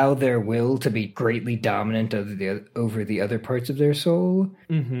allow their will to be greatly dominant over the other parts of their soul.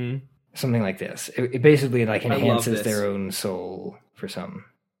 Mm-hmm. Something like this. It basically like enhances their own soul for some.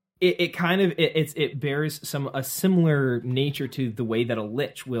 It bears a similar nature to the way that a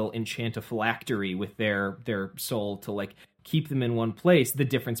lich will enchant a phylactery with their soul to like keep them in one place. The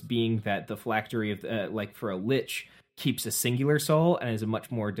difference being that the phylactery of like for a lich keeps a singular soul and is a much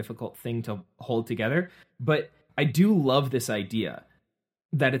more difficult thing to hold together. But I do love this idea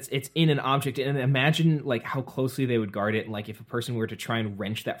that it's in an object, and imagine like how closely they would guard it. And like if a person were to try and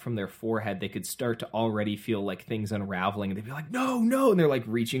wrench that from their forehead, they could start to already feel like things unraveling, and they'd be like, no, and they're like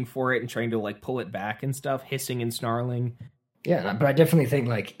reaching for it and trying to like pull it back and stuff, hissing and snarling. Yeah, but I definitely think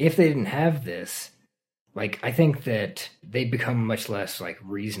like if they didn't have this, like I think that they become much less like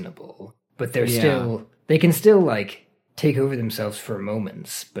reasonable, but they can still like take over themselves for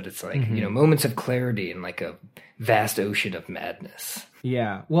moments, but it's like, moments of clarity in like a vast ocean of madness.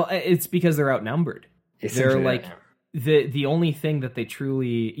 Yeah. Well, it's because they're outnumbered. They're like the only thing that they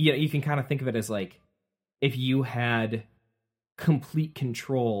truly, you can kind of think of it as like if you had complete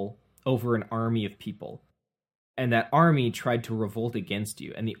control over an army of people and that army tried to revolt against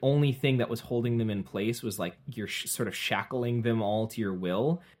you, and the only thing that was holding them in place was like you're sort of shackling them all to your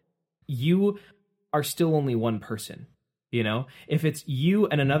will, you are still only one person. If it's you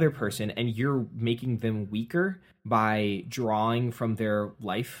and another person and you're making them weaker by drawing from their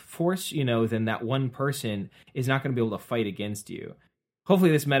life force, then that one person is not going to be able to fight against you.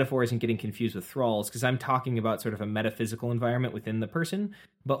 Hopefully this metaphor isn't getting confused with thralls, because I'm talking about sort of a metaphysical environment within the person.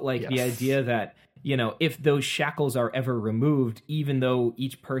 But like the idea that, if those shackles are ever removed, even though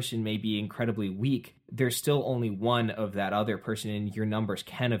each person may be incredibly weak, there's still only one of that other person, and your numbers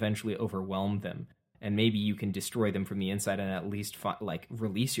can eventually overwhelm them. And maybe you can destroy them from the inside and at least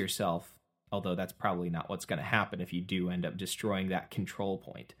release yourself. Although that's probably not what's going to happen if you do end up destroying that control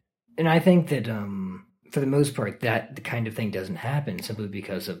point. And I think that for the most part, that kind of thing doesn't happen simply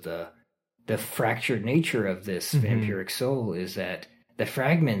because of the fractured nature of this vampiric soul is that the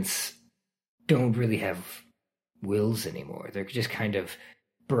fragments don't really have wills anymore. They're just kind of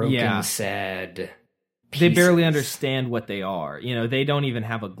broken, sad pieces. They barely understand what they are. They don't even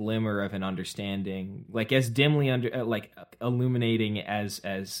have a glimmer of an understanding, like as dimly illuminating as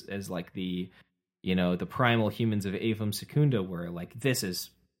like the the primal humans of Avum Secunda were. Like this is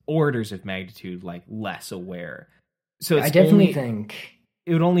orders of magnitude like less aware. So I definitely think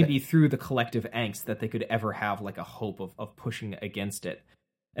it would only be through the collective angst that they could ever have like a hope of pushing against it.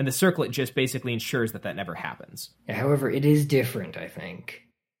 And the circlet just basically ensures that never happens. However, it is different, I think,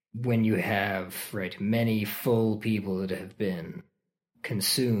 when you have many full people that have been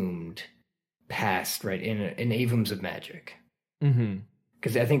consumed past in Avums of magic.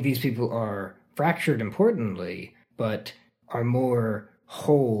 Because I think these people are fractured importantly, but are more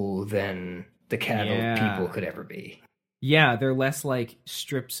whole than the cattle people could ever be. Yeah, they're less like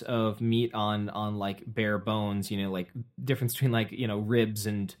strips of meat on like bare bones, like difference between like, ribs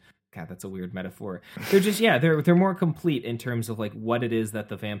and God, that's a weird metaphor. They're just, they're more complete in terms of like what it is that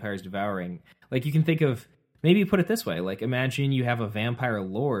the vampire is devouring. Like you can think of, maybe put it this way, like imagine you have a vampire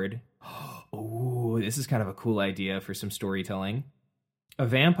lord. Oh, this is kind of a cool idea for some storytelling. A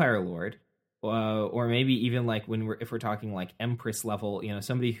vampire lord, or maybe even like if we're talking like Empress level,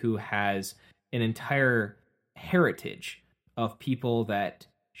 somebody who has an entire heritage of people that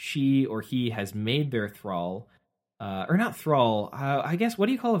she or he has made their thrall. Or not thrall, I guess, what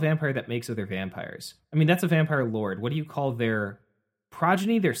do you call a vampire that makes other vampires? I mean, that's a vampire lord. What do you call their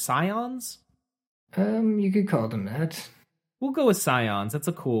progeny, their scions? You could call them that. we'll go with scions. That's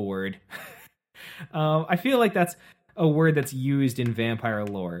a cool word. I feel like that's a word that's used in vampire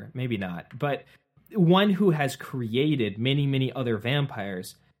lore. Maybe not, but one who has created many, many other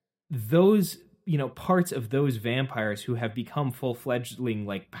vampires. Those, parts of those vampires who have become full-fledgling,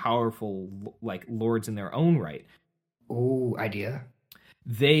 like, powerful, like, lords in their own right. Oh, idea.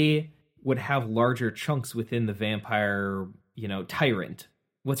 They would have larger chunks within the vampire, tyrant.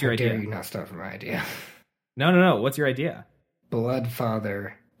 What's your idea? How dare you not start from my idea? No. What's your idea? Blood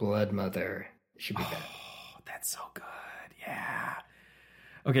father, blood mother. Should be good. Oh, that's so good. Yeah.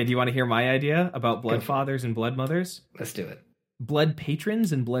 Okay, do you want to hear my idea about blood fathers and blood mothers? Let's do it. Blood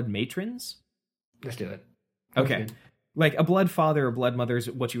patrons and blood matrons? Let's do it. Okay. Like a blood father or blood mother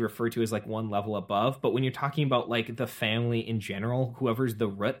is what you refer to as like one level above. But when you're talking about like the family in general, whoever's the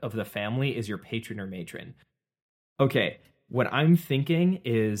root of the family is your patron or matron. Okay. What I'm thinking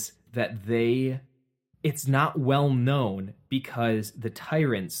is that it's not well known because the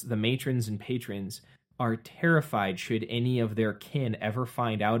tyrants, the matrons and patrons, are terrified should any of their kin ever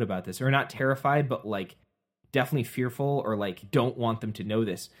find out about this. Or not terrified, but like definitely fearful or like don't want them to know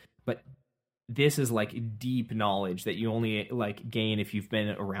this. But this is like deep knowledge that you only like gain if you've been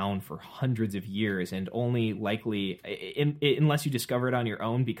around for hundreds of years, and only likely unless you discover it on your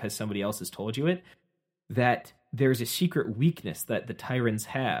own because somebody else has told you it, that there's a secret weakness that the tyrants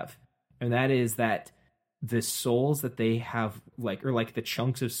have. And that is that the souls that they have, like, or like the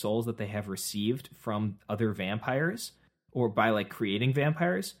chunks of souls that they have received from other vampires or by like creating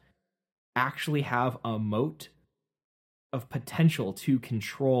vampires, actually have a moat of potential to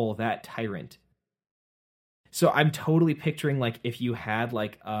control that tyrant. So I'm totally picturing like if you had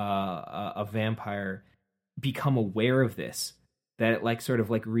like a vampire become aware of this, that it like sort of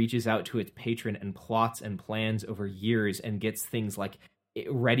like reaches out to its patron and plots and plans over years and gets things like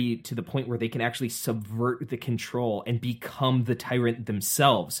ready to the point where they can actually subvert the control and become the tyrant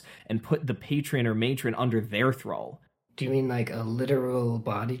themselves and put the patron or matron under their thrall. Do you mean like a literal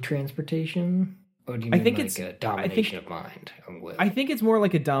body transportation? Or do you mean like a domination of mind and will? I think it's more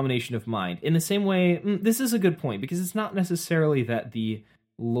like a domination of mind. In the same way, this is a good point, because it's not necessarily that the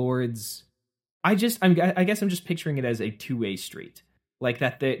lords... I guess I'm just picturing it as a two-way street. Like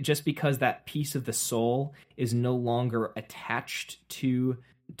that just because that piece of the soul is no longer attached to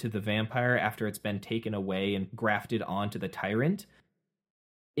the vampire after it's been taken away and grafted onto the tyrant,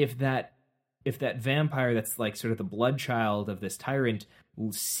 if that vampire that's like sort of the blood child of this tyrant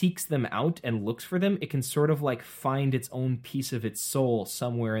seeks them out and looks for them, it can sort of like find its own piece of its soul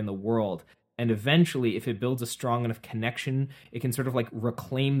somewhere in the world. And eventually, if it builds a strong enough connection, it can sort of like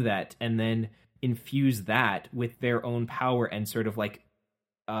reclaim that and then infuse that with their own power and sort of like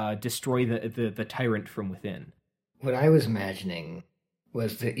destroy the tyrant from within. What I was imagining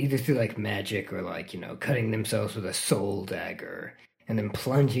was either through like magic or like, cutting themselves with a soul dagger and then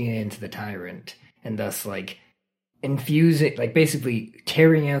plunging it into the tyrant and thus like infusing, like basically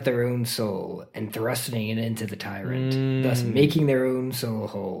tearing out their own soul and thrusting it into the tyrant, thus making their own soul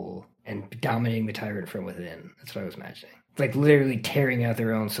whole and dominating the tyrant from within. That's what I was imagining. Like literally tearing out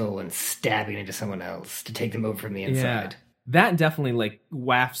their own soul and stabbing into someone else to take them over from the inside. Yeah. That definitely like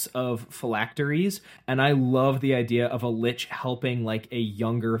wafts of phylacteries, and I love the idea of a lich helping like a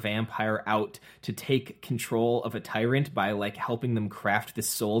younger vampire out to take control of a tyrant by like helping them craft this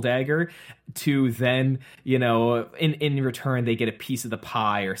soul dagger to then, in return they get a piece of the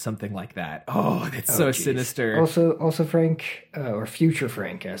pie or something like that. Oh, that's so geez. Sinister. Also Frank, or future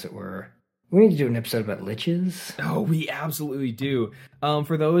Frank as it were, we need to do an episode about liches. Oh, we absolutely do.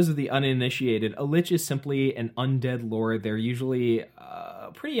 For those of the uninitiated, a lich is simply an undead lord. They're usually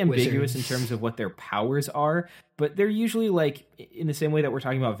pretty ambiguous in terms of what their powers are, but they're usually like, in the same way that we're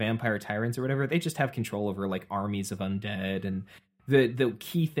talking about vampire tyrants or whatever, they just have control over like armies of undead. And the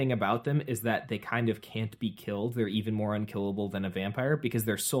key thing about them is that they kind of can't be killed. They're even more unkillable than a vampire because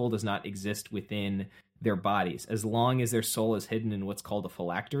their soul does not exist within their bodies. As long as their soul is hidden in what's called a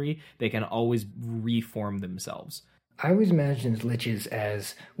phylactery, they can always reform themselves. I always imagined liches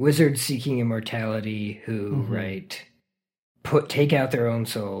as wizards seeking immortality who, take out their own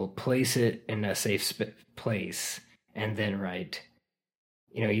soul, place it in a safe place, and then,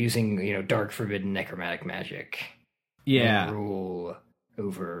 using, dark, forbidden, necromantic magic. Yeah. And rule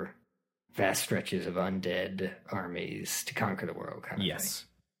over vast stretches of undead armies to conquer the world, kind of thing.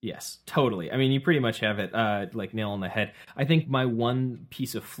 Yes, totally. I mean, you pretty much have it like nail on the head. I think my one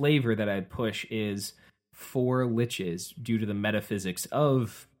piece of flavor that I'd push is for liches due to the metaphysics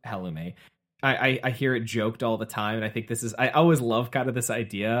of Hellume. I hear it joked all the time, and I think I always love kind of this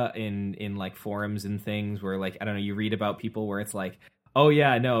idea in like forums and things where like, I don't know, you read about people where it's like, oh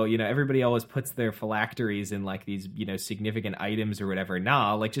yeah, no, everybody always puts their phylacteries in like these, significant items or whatever.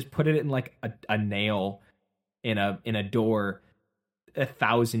 Nah, like just put it in like a nail in a door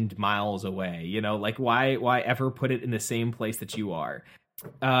 1,000 miles away. Like why ever put it in the same place that you are?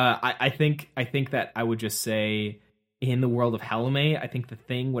 I think that I would just say, in the world of Halloumay, I think the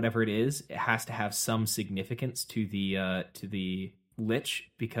thing, whatever it is, it has to have some significance to the Lich,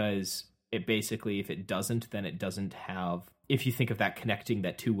 because it basically, if it doesn't, then it doesn't have. If you think of that connecting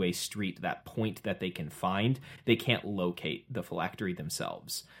that two-way street, that point that they can find, they can't locate the phylactery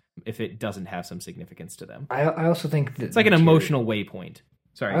themselves if it doesn't have some significance to them. I also think that it's like an emotional waypoint.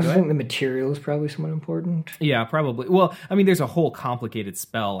 Sorry, I also think the material is probably somewhat important. Yeah, probably. Well, I mean, there's a whole complicated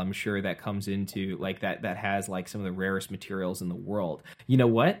spell, I'm sure, that comes into like that has like some of the rarest materials in the world. You know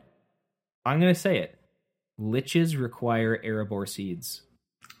what? I'm going to say it. Liches require Erebor seeds.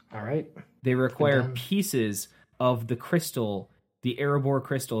 All right. They require pieces of the crystal, the Erebor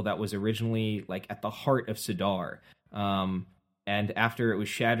crystal that was originally like at the heart of Sidar. And after it was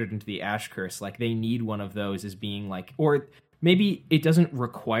shattered into the Ash Curse, like they need one of those as being like, or maybe it doesn't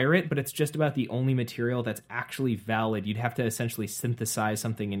require it, but it's just about the only material that's actually valid. You'd have to essentially synthesize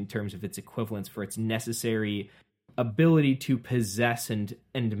something in terms of its equivalence for its necessary ability to possess and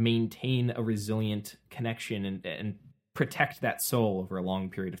maintain a resilient connection and protect that soul over a long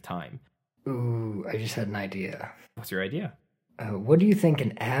period of time. Ooh, I just had an idea. What's your idea? What do you think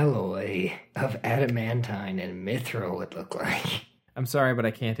an alloy of adamantine and mithril would look like? I'm sorry, but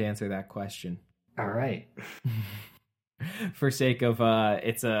I can't answer that question. All right. For sake of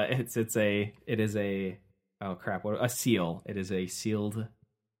it is a oh crap, a seal. It is a sealed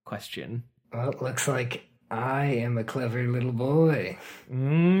question. Well, it looks like I am a clever little boy.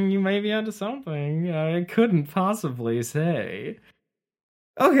 You may be onto something. I couldn't possibly say.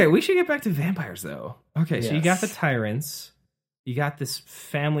 Okay, we should get back to vampires though. Okay, so you got the tyrants. You got this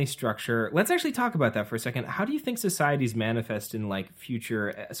family structure. Let's actually talk about that for a second. How do you think societies manifest in like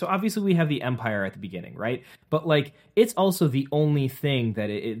future? So obviously we have the empire at the beginning, right? But like it's also the only thing that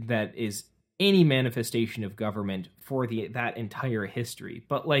is any manifestation of government for that entire history.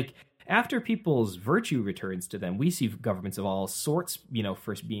 But like after people's virtue returns to them, we see governments of all sorts,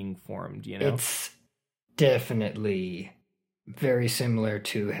 first being formed. It's definitely very similar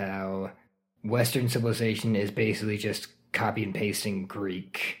to how Western civilization is basically just copy and pasting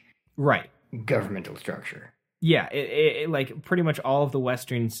Greek governmental structure. Yeah, it like pretty much all of the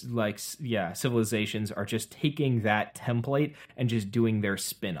Westerns civilizations are just taking that template and just doing their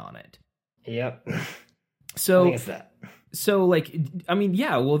spin on it. Yep. So I think it's that. So like I mean,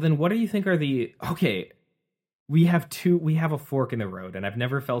 yeah, well then what do you think are we have a fork in the road, and I've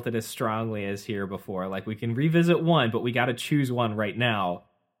never felt it as strongly as here before. Like we can revisit one, but we got to choose one right now.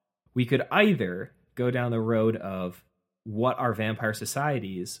 We could either go down the road of what are vampire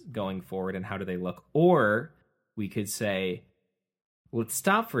societies going forward and how do they look? Or we could say, let's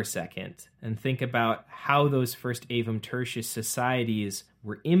stop for a second and think about how those first Avum Tertius societies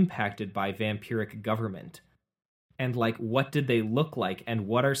were impacted by vampiric government. And like, what did they look like? And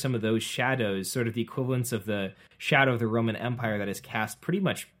what are some of those shadows, sort of the equivalents of the shadow of the Roman Empire that is cast pretty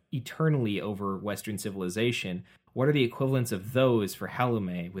much eternally over Western civilization? What are the equivalents of those for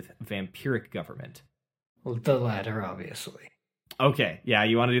Halloumay with vampiric government? Well, the latter, obviously. Okay, yeah,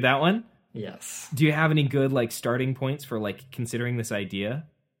 you want to do that one? Yes. Do you have any good, like, starting points for, like, considering this idea?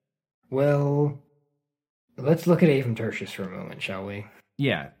 Well, let's look at Avum Tertius for a moment, shall we?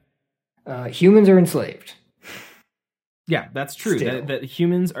 Yeah. Humans are enslaved. Yeah, that's true. That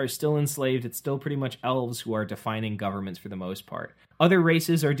humans are still enslaved. It's still pretty much elves who are defining governments for the most part. Other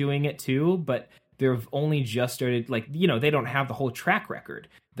races are doing it too, but they've only just started, like, they don't have the whole track record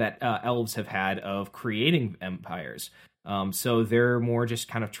that elves have had of creating empires. So they're more just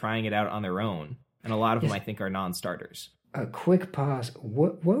kind of trying it out on their own. And a lot of them, I think, are non-starters. A quick pause.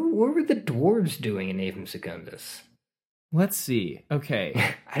 What were the dwarves doing in Avum Secundus? Let's see. Okay.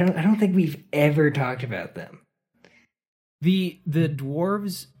 I don't think we've ever talked about them. The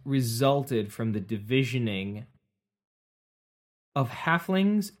dwarves resulted from the divisioning of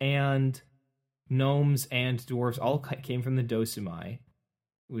halflings and gnomes and dwarves. All came from the Dosumai.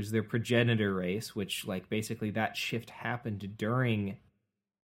 It was their progenitor race, which, like, basically that shift happened during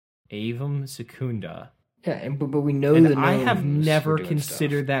Avum Secunda. Yeah, but we know and the I have gnomes never were doing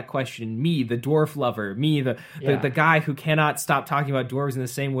considered stuff. that question. Me, the dwarf lover. Me, the guy who cannot stop talking about dwarves in the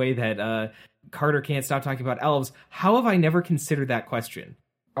same way that Carter can't stop talking about elves. How have I never considered that question?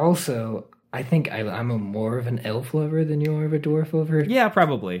 Also, I think I'm more of an elf lover than you are of a dwarf lover. Yeah,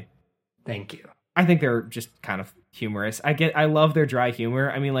 probably. Thank you. I think they're just kind of humorous. I love their dry humor.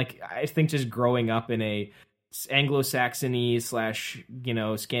 I mean, like, I think just growing up in a Anglo-Saxony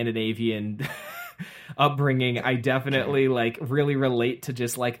 / Scandinavian upbringing, I definitely like really relate to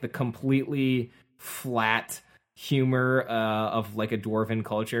just like the completely flat humor of like a dwarven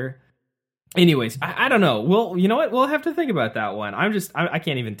culture. Anyways, I don't know. Well, you know what? We'll have to think about that one. I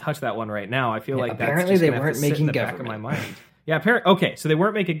can't even touch that one right now. I feel like apparently that's just they weren't making government. Back of my mind. Yeah, okay, so they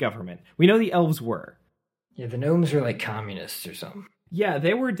weren't making government. We know the elves were. Yeah, the gnomes are like communists or something. Yeah,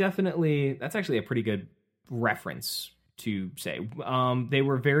 they were definitely. That's actually a pretty good reference to say. They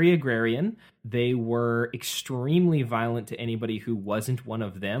were very agrarian. They were extremely violent to anybody who wasn't one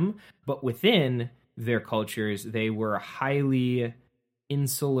of them. But within their cultures, they were highly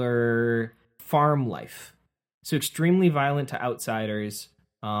insular farm life. So extremely violent to outsiders,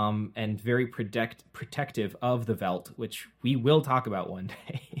 and very protective of the Veld, which we will talk about one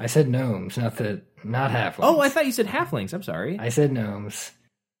day. I said gnomes, not halflings. Oh, I thought you said halflings. I'm sorry. I said gnomes.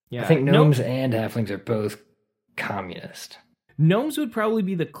 Yeah, I think gnomes and halflings are both communist. Gnomes would probably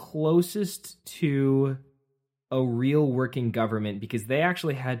be the closest to a real working government because they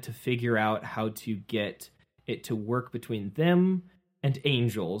actually had to figure out how to get it to work between them and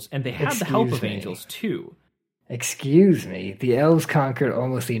angels, and they had the help of angels too. Excuse me, the elves conquered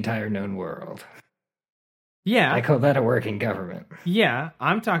almost the entire known world. Yeah. I call that a working government. Yeah,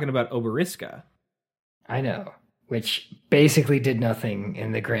 I'm talking about Oberiska. I know, which basically did nothing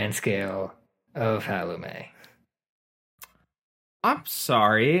in the grand scale of Halume. I'm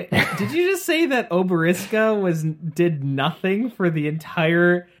sorry. Did you just say that Oberiska did nothing for the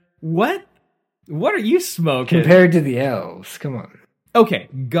entire... What? What are you smoking? Compared to the elves, come on. Okay,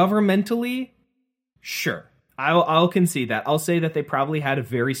 governmentally, sure. I'll concede that. I'll say that they probably had a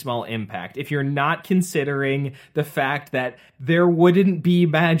very small impact. If you're not considering the fact that there wouldn't be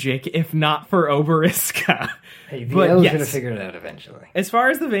magic if not for Oberiska. Hey, the elves would have figured it out eventually. As far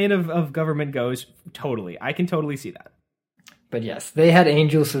as the vein of government goes, totally. I can totally see that. But yes, they had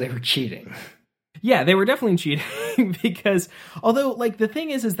angels, so they were cheating. Yeah, they were definitely cheating because, although, like, the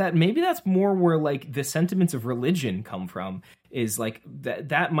thing is that maybe that's more where, like, the sentiments of religion come from, is, like,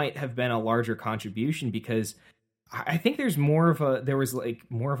 that might have been a larger contribution because I think there was more of a,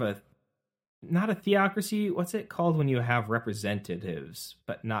 not a theocracy, what's it called when you have representatives,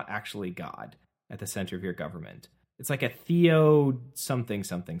 but not actually God at the center of your government? It's like a something.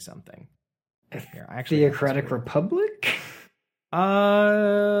 Here, theocratic republic?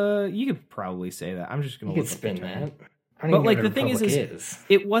 You could probably say that. I'm just going to look spin that. But like the thing is,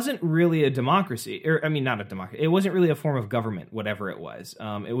 it wasn't really a democracy, or I mean, not a democracy. It wasn't really a form of government, whatever it was.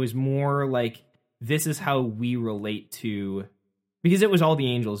 It was more like this is how we relate to, because it was all the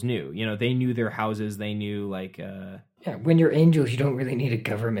angels knew. You know, they knew their houses. They knew like. Yeah, when you're angels, you don't really need a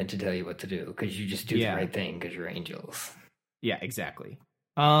government to tell you what to do because you just do the right thing because you're angels. Yeah, exactly.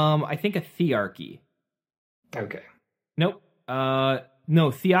 I think a thearchy. Okay. Nope.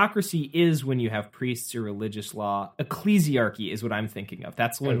 No, theocracy is when you have priests or religious law. Ecclesiarchy is what I'm thinking of.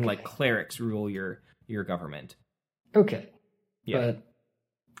 That's when like clerics rule your government. Okay. Yeah. But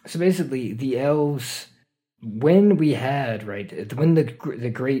so basically the elves, when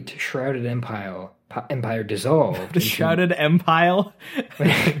the great shrouded empire dissolved. The shrouded empire?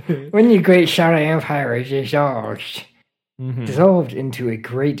 When the great shrouded empire is dissolved into a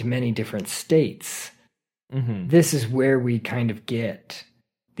great many different states. Mm-hmm. This is where we kind of get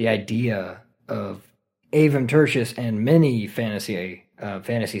the idea of Avum Tertius and many fantasy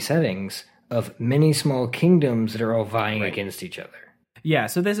settings of many small kingdoms that are all vying against each other. Yeah,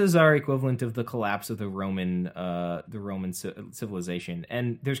 so this is our equivalent of the collapse of the Roman civilization,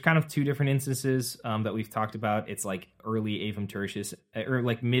 and there's kind of two different instances that we've talked about. It's like early Avum Tertius, or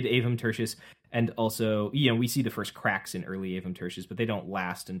like mid Avum Tertius. And also, you know, we see the first cracks in early Avum Tertius, but they don't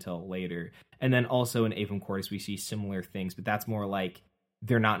last until later. And then also in Avum Quartus, we see similar things, but that's more like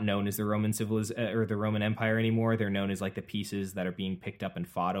they're not known as the Roman or the Roman Empire anymore. They're known as like the pieces that are being picked up and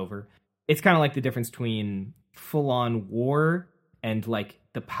fought over. It's kind of like the difference between full-on war and like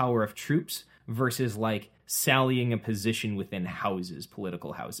the power of troops versus like sallying a position within houses,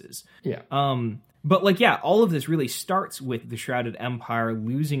 political houses. Yeah. But like, yeah, all of this really starts with the Shrouded Empire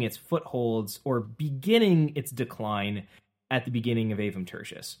losing its footholds or beginning its decline at the beginning of Avum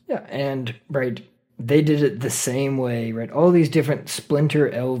Tertius. Yeah, and they did it the same way, right? All these different splinter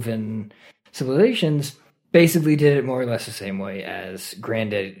elven civilizations basically did it more or less the same way as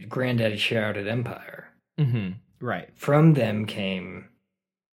Granddaddy Shrouded Empire. Mm-hmm. Right. From them came,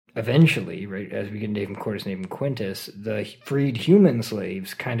 eventually, right, as we get into Avum Quartus and Avum Quintus, the freed human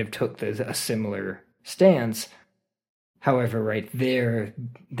slaves kind of took a similar stance, However, right,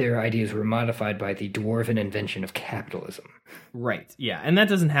 their ideas were modified by the dwarven invention of capitalism. Right, yeah. And that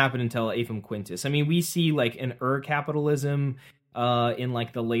doesn't happen until Avum Quintus. I mean, we see, like, an capitalism in,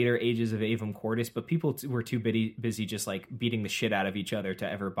 like, the later ages of Avum Quartus, but people were too busy just, like, beating the shit out of each other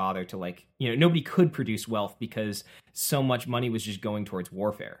to ever bother to, like, nobody could produce wealth because so much money was just going towards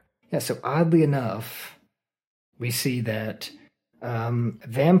warfare. Yeah, so oddly enough, we see that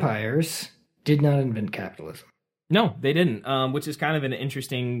vampires did not invent capitalism. No, they didn't, which is kind of an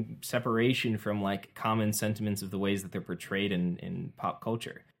interesting separation from, like, common sentiments of the ways that they're portrayed in pop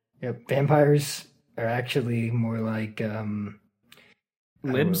culture. Yep, vampires are actually more like...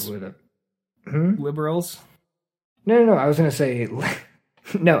 Libs? Liberals? No, I was going to say...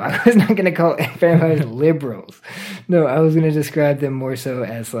 No, I was not going to call vampires liberals. No, I was going to describe them more so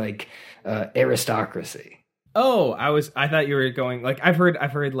as, like, aristocracy. Oh, I thought you were going, like, I've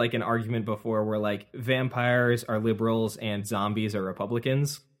heard like an argument before where, like, vampires are liberals and zombies are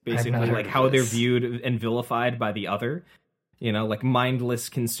Republicans, basically, like how they're viewed and vilified by the other, like mindless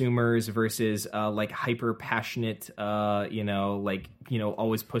consumers versus like hyper passionate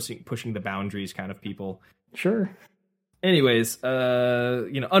always pushing the boundaries kind of people. Sure. Anyways,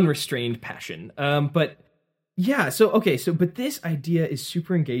 unrestrained passion. But yeah, but this idea is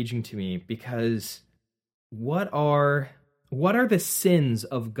super engaging to me because what are the sins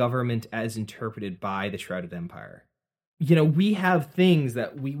of government as interpreted by the Shrouded Empire? We have things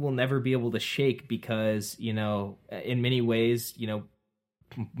that we will never be able to shake because, in many ways,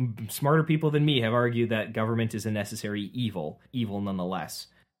 smarter people than me have argued that government is a necessary evil nonetheless,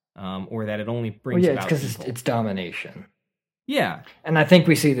 or that it only brings about evil. It's because it's domination. Yeah. And I think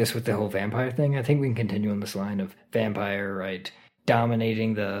we see this with the whole vampire thing. I think we can continue on this line of vampire, right,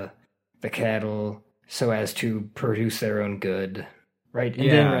 dominating the cattle so as to produce their own good, right? And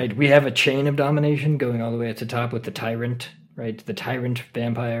then, right, we have a chain of domination going all the way at the top with the tyrant, right? The tyrant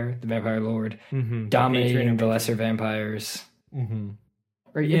vampire, the vampire lord, dominating the lesser vampires. Mm-hmm.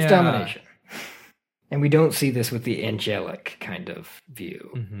 Right? Yeah. It's domination. And we don't see this with the angelic kind of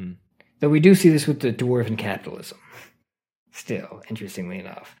view. Mm-hmm. Though we do see this with the dwarven capitalism. Still, interestingly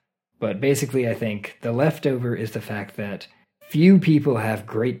enough. But basically, I think the leftover is the fact that few people have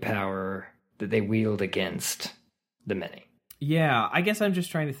great power that they wield against the many. Yeah, I guess I'm just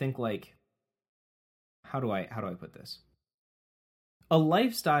trying to think, like, how do I put this? A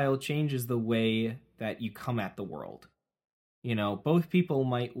lifestyle changes the way that you come at the world. Both people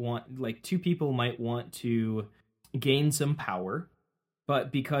might want, like, two people might want to gain some power,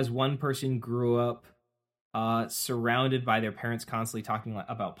 but because one person grew up surrounded by their parents constantly talking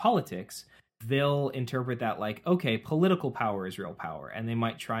about politics, they'll interpret that like, okay, political power is real power, and they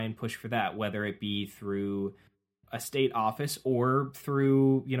might try and push for that, whether it be through a state office or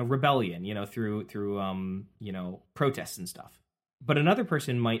through, rebellion, through protests and stuff. But another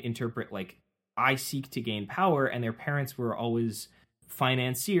person might interpret like, I seek to gain power, and their parents were always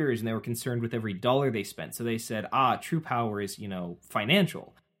financiers and they were concerned with every dollar they spent. So they said, true power is,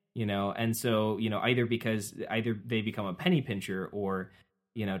 financial, and so, either they become a penny pincher or,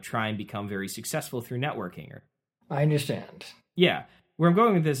 try and become very successful through networking. I understand. Yeah. Where I'm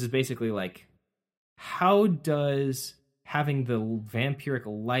going with this is basically like, how does having the vampiric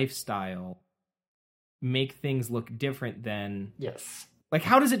lifestyle make things look different than... Yes. Like,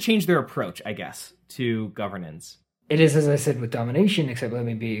 how does it change their approach, I guess, to governance? It is, as I said, with domination, except let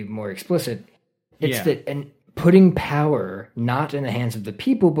me be more explicit. It's that... and putting power not in the hands of the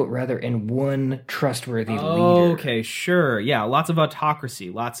people, but rather in one trustworthy leader. Okay, sure. Yeah, lots of autocracy,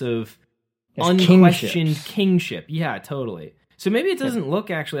 lots of unquestioned kingship. Yeah, totally. So maybe it doesn't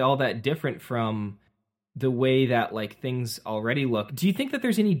look actually all that different from the way that like things already look. Do you think that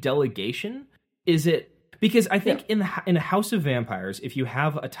there's any delegation? Is it because I think in a House of Vampires, if you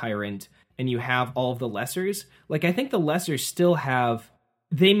have a tyrant and you have all of the lessers, like I think the lessers still have.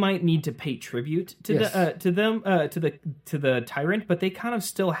 They might need to pay tribute to the tyrant, but they kind of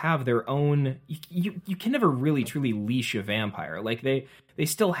still have their own. You can never really truly leash a vampire. Like they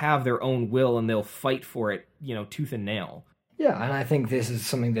still have their own will, and they'll fight for it, tooth and nail. Yeah, and I think this is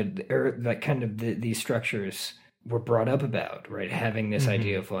something that kind of these structures were brought up about, right? Having this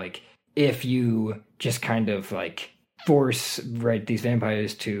idea of like, if you just kind of like force these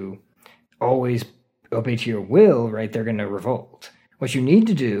vampires to always obey to your will, right? They're going to revolt. What you need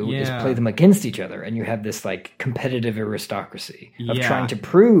to do is play them against each other, and you have this like competitive aristocracy of trying to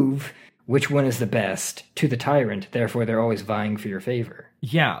prove which one is the best to the tyrant. Therefore, they're always vying for your favor.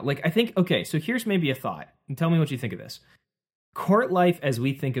 Yeah, like I think, okay, so here's maybe a thought. And tell me what you think of this. court life as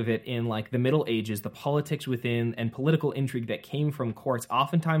we think of it in like the Middle Ages, the politics within and political intrigue that came from courts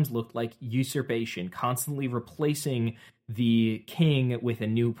oftentimes looked like usurpation, constantly replacing the king with a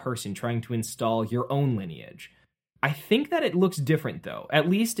new person, trying to install your own lineage. I think that it looks different, though, at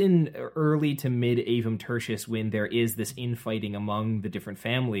least in early to mid Avum Tertius, when there is this infighting among the different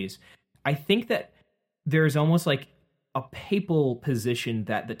families. I think that there's almost like a papal position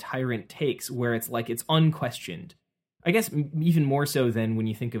that the tyrant takes, where it's like it's unquestioned. I guess even more so than when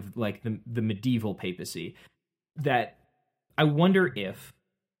you think of like the medieval papacy, that I wonder if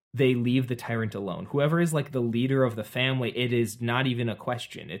they leave the tyrant alone. Whoever is like the leader of the family, it is not even a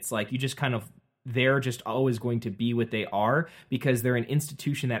question. It's like you just kind of, they're just always going to be what they are because they're an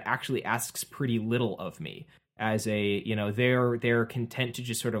institution that actually asks pretty little of me as a, you know, they're content to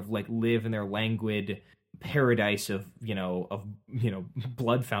just sort of like live in their languid paradise of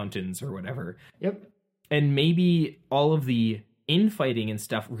blood fountains or whatever. Yep. And maybe all of the infighting and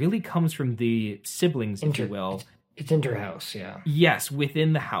stuff really comes from the siblings, if you will. It's inter-house, yeah. Yes,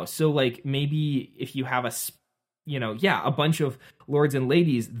 within the house. So, like, maybe if you have a bunch of lords and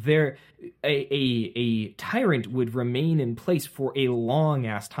ladies, a tyrant would remain in place for a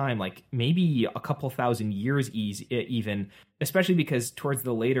long-ass time, like maybe a couple thousand years even, especially because towards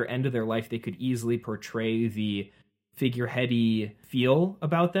the later end of their life, they could easily portray the figureheady feel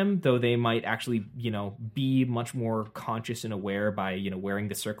about them, though they might actually, be much more conscious and aware by, wearing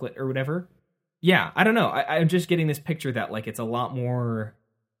the circlet or whatever. Yeah, I don't know. I'm just getting this picture that, like, it's a lot more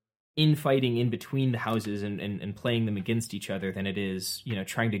infighting in between the houses and playing them against each other than it is,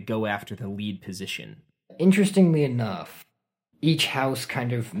 trying to go after the lead position. Interestingly enough, each house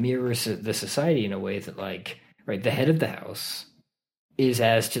kind of mirrors the society in a way that, like, right, the head of the house is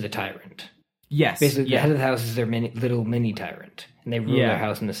as to the tyrant. Yes. Basically, the head of the house is their little mini tyrant, and they rule their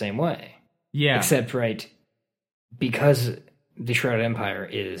house in the same way. Yeah. Except, right, because the Shrouded Empire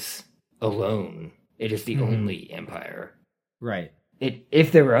is alone, it is the only empire. Right.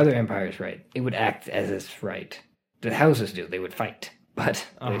 If there were other empires, right, it would act as its right. The houses do; they would fight, but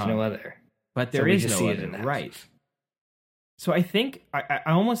there's no other. But there is no other, right? So I think I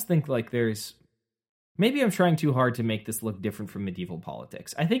almost think like there's. Maybe I'm trying too hard to make this look different from medieval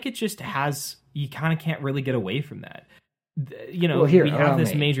politics. I think it just has, you kind of can't really get away from that. We have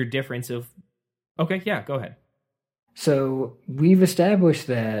this major difference of, okay, yeah, go ahead. So we've established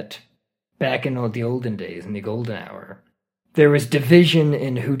that back in the olden days, in the golden hour, there was division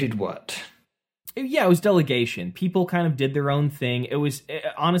in who did what. Yeah, it was delegation. People kind of did their own thing.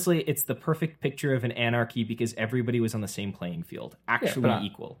 Honestly, it's the perfect picture of an anarchy because everybody was on the same playing field, actually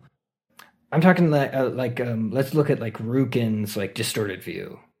equal. I'm talking like let's look at like Rukin's like distorted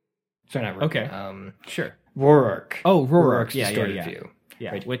view. Sorry, not Rukin. Okay. Sure. Rorark. Oh, Rorark's distorted view.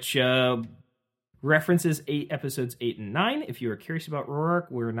 Yeah, right. Which references episodes 8 and 9. If you are curious about Rorark,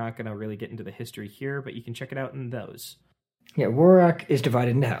 we're not going to really get into the history here, but you can check it out in those. Yeah, Rorark is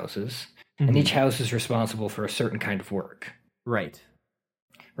divided into houses, and each house is responsible for a certain kind of work. Right.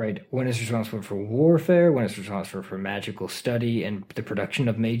 Right. One is responsible for warfare, one is responsible for magical study and the production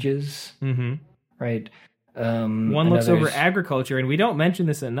of mages. Mm-hmm. Right. One looks over agriculture, and we don't mention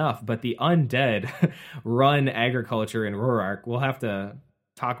this enough, but the undead run agriculture in Rorark. We'll have to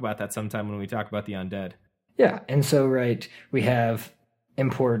talk about that sometime when we talk about the undead. Yeah, and so, right, we have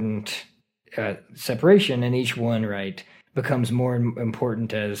important separation, and each one, right, becomes more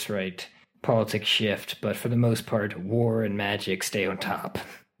important as, right, politics shift, but for the most part, war and magic stay on top.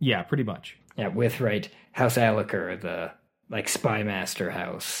 Yeah, pretty much. Yeah, with, right, House Alik'r, the, like, spy master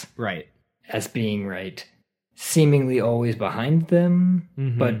house. Right. As being, right, seemingly always behind them,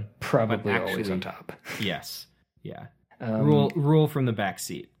 but probably always on top. Yes. Yeah. Rule from the back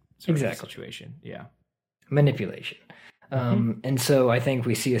seat. Exactly. Situation. Yeah. Manipulation. And so I think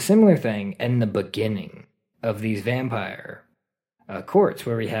we see a similar thing in the beginning of these vampire courts,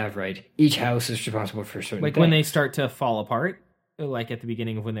 where we have, right, each house is responsible for certain like things. When they start to fall apart, like at the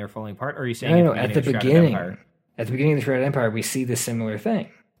beginning of when they're falling apart, or are you saying at the beginning of the Shrouded Empire, we see this similar thing.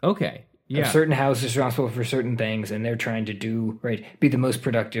 Okay. Yeah. Certain houses responsible for certain things, and they're trying to do, right, be the most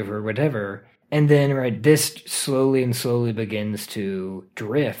productive or whatever. And then, right, this slowly begins to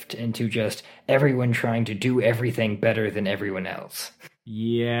drift into just everyone trying to do everything better than everyone else.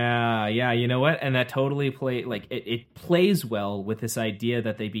 Yeah, you know what? And that totally it plays well with this idea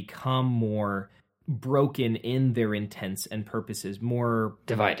that they become more broken in their intents and purposes, more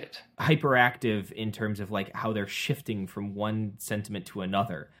divided, hyperactive in terms of like how they're shifting from one sentiment to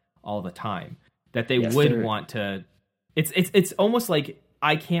another all the time. That they would want to. It's almost like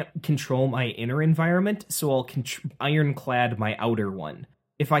I can't control my inner environment, so I'll ironclad my outer one.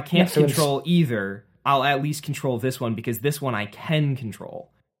 If I can't control either, I'll at least control this one because this one I can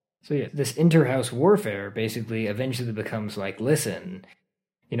control. So yeah, this inter-house warfare basically eventually becomes like, listen,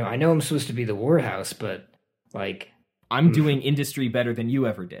 I know I'm supposed to be the warhouse, but like I'm doing industry better than you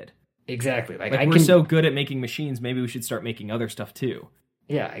ever did. Exactly. Like we're so good at making machines, maybe we should start making other stuff too.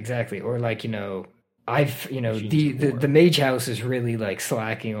 Yeah, exactly. Or like, the mage house is really like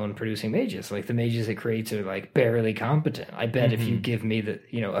slacking on producing mages. Like the mages it creates are like barely competent. I bet if you give me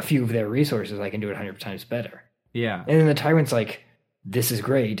a few of their resources, I can do it 100 times better. Yeah. And then the tyrant's like, this is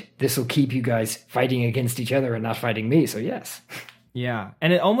great. This will keep you guys fighting against each other and not fighting me. So yes. Yeah.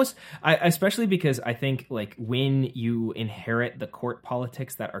 And it almost, especially because I think like when you inherit the court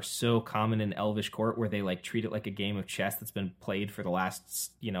politics that are so common in Elvish court, where they like treat it like a game of chess that's been played for the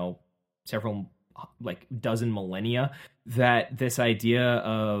last, several like dozen millennia, that this idea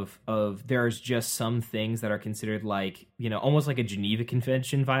of there's just some things that are considered like, almost like a Geneva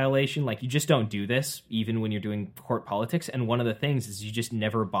Convention violation. Like you just don't do this even when you're doing court politics. And one of the things is you just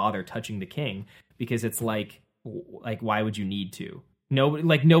never bother touching the king because it's like why would you need to?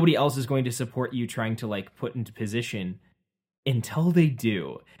 Nobody else is going to support you trying to like put into position until they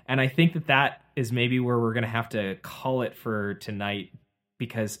do. And I think that is maybe where we're going to have to call it for tonight,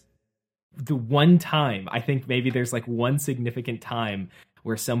 because the one time, I think maybe there's like one significant time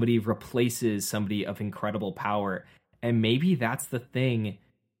where somebody replaces somebody of incredible power. And maybe that's the thing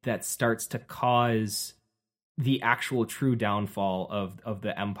that starts to cause the actual true downfall of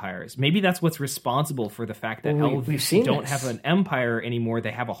the empires. Maybe that's what's responsible for the fact that elves don't have an empire anymore.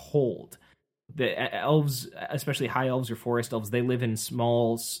 They have a hold. The elves, especially high elves or forest elves, they live in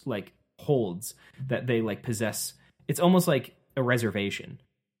small like holds that they like possess. It's almost like a reservation.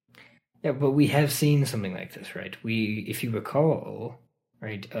 Yeah, but we have seen something like this, right? If you recall,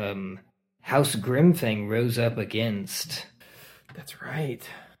 right, House Grimfang rose up against... That's right.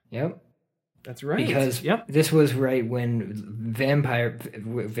 Yep. That's right. Because this was right when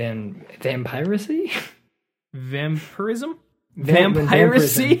vampirism? Vampirism? Vampirism.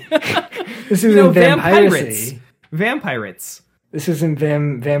 This is in vampiracy. Vampirates. This is in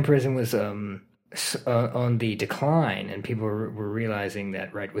vampirism was on the decline, and people were realizing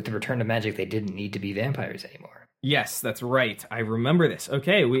that, right, with the return of magic, they didn't need to be vampires anymore. Yes, that's right. I remember this.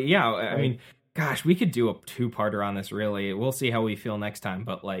 Okay, I mean, gosh, we could do a two-parter on this, really. We'll see how we feel next time,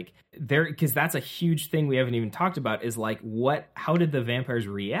 but like because that's a huge thing we haven't even talked about, is like how did the vampires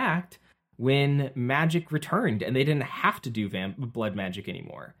react when magic returned and they didn't have to do blood magic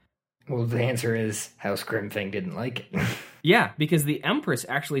anymore? Well, the answer is House Grimfang didn't like it. Yeah, because the Empress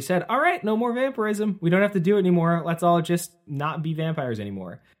actually said, all right, no more vampirism. We don't have to do it anymore. Let's all just not be vampires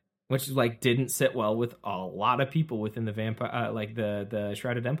anymore. Which like didn't sit well with a lot of people within the vampire, like the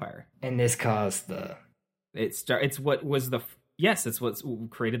Shrouded Empire. And this caused it's what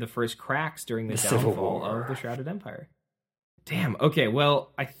created the first cracks during the downfall of the Shrouded Empire. Damn. Okay.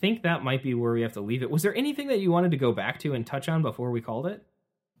 Well, I think that might be where we have to leave it. Was there anything that you wanted to go back to and touch on before we called it?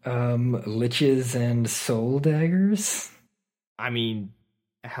 Liches and soul daggers. I mean,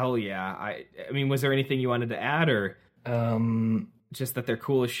 hell yeah. I mean, was there anything you wanted to add, or just that they're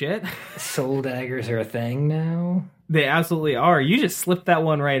cool as shit? Soul daggers are a thing now. They absolutely are. You just slipped that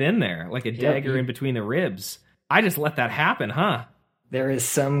one right in there, like a dagger in between the ribs. I just let that happen, huh? There is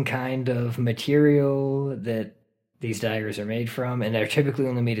some kind of material that these daggers are made from, and they're typically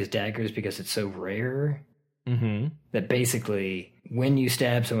only made as daggers because it's so rare. Mm-hmm. That basically, when you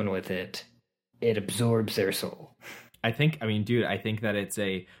stab someone with it, it absorbs their soul. I think that it's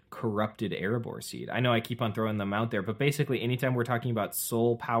a corrupted Erebor seed. I know I keep on throwing them out there, but basically anytime we're talking about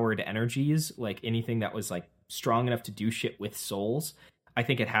soul-powered energies, like anything that was like strong enough to do shit with souls, I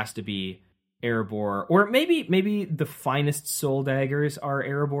think it has to be Erebor. Or maybe the finest soul daggers are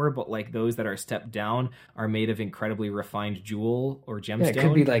Erebor, but like those that are stepped down are made of incredibly refined jewel or gemstone. Yeah, it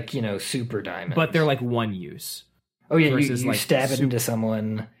could be like, super diamonds. But they're like one use. Oh yeah, you like stab it into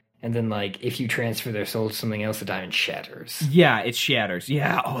someone, and then like if you transfer their soul to something else, the diamond shatters. Yeah, it shatters.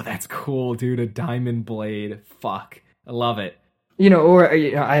 Yeah, oh, that's cool, dude. A diamond blade. Fuck. I love it.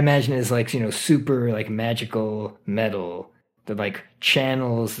 I imagine it's like, super like magical metal that like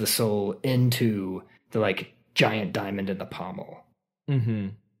channels the soul into the like giant diamond in the pommel. Mm-hmm.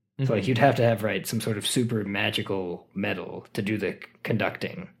 Mm-hmm. So like you'd have to have some sort of super magical metal to do the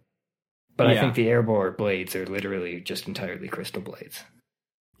conducting. But I think the Erebor blades are literally just entirely crystal blades.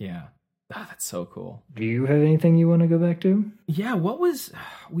 Yeah. Oh, that's so cool. Do you have anything you want to go back to? Yeah,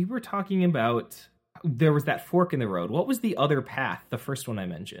 we were talking about, there was that fork in the road. What was the other path, the first one I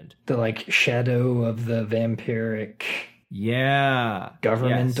mentioned? The like shadow of the vampiric... Yeah.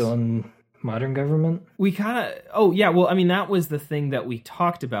 Government on Modern government? We kind of... Oh, yeah, well, I mean, that was the thing that we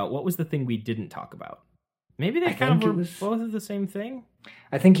talked about. What was the thing we didn't talk about? Maybe they kind of were both of the same thing?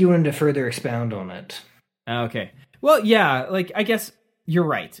 I think you wanted to further expound on it. Okay. Well, yeah, like, I guess you're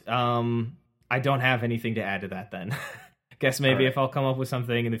right. I don't have anything to add to that then. Guess maybe if I'll come up with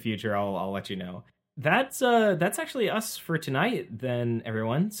something in the future, I'll let you know. That's actually us for tonight then,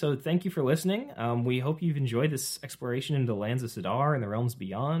 everyone. So thank you for listening. We hope you've enjoyed this exploration into the lands of Sidar and the realms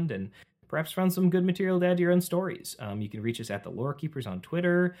beyond, and perhaps found some good material to add to your own stories. You can reach us at the Lore Keepers on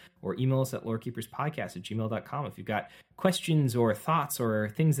Twitter, or email us at lorekeeperspodcast@gmail.com if you've got questions or thoughts or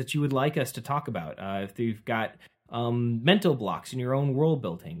things that you would like us to talk about. If you've got mental blocks in your own world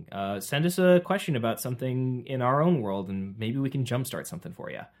building, send us a question about something in our own world, and maybe we can jumpstart something for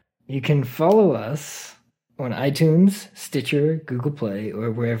you. You can follow us on iTunes, Stitcher, Google Play,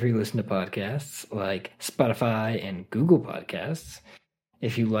 or wherever you listen to podcasts, like Spotify and Google Podcasts.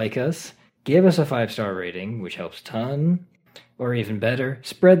 If you like us, give us a 5-star rating, which helps a ton. Or even better,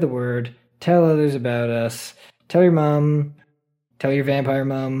 spread the word, tell others about us, tell your mom, tell your vampire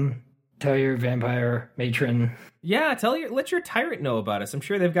mom, tell your vampire matron. Yeah, let your tyrant know about us. I'm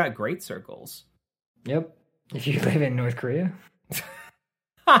sure they've got great circles. Yep. If you live in North Korea.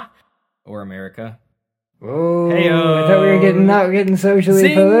 Or America. Oh, Hey-o. I thought we were not getting socially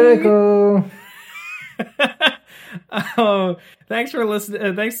Zing. political. Oh, thanks for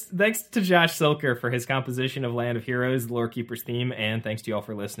listening. Thanks to Josh Silker for his composition of Land of Heroes, the Lore Keepers theme, and thanks to you all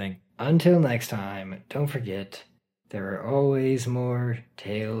for listening. Until next time, don't forget, there are always more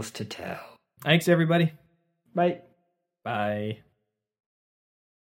tales to tell. Thanks, everybody. Bye. Bye.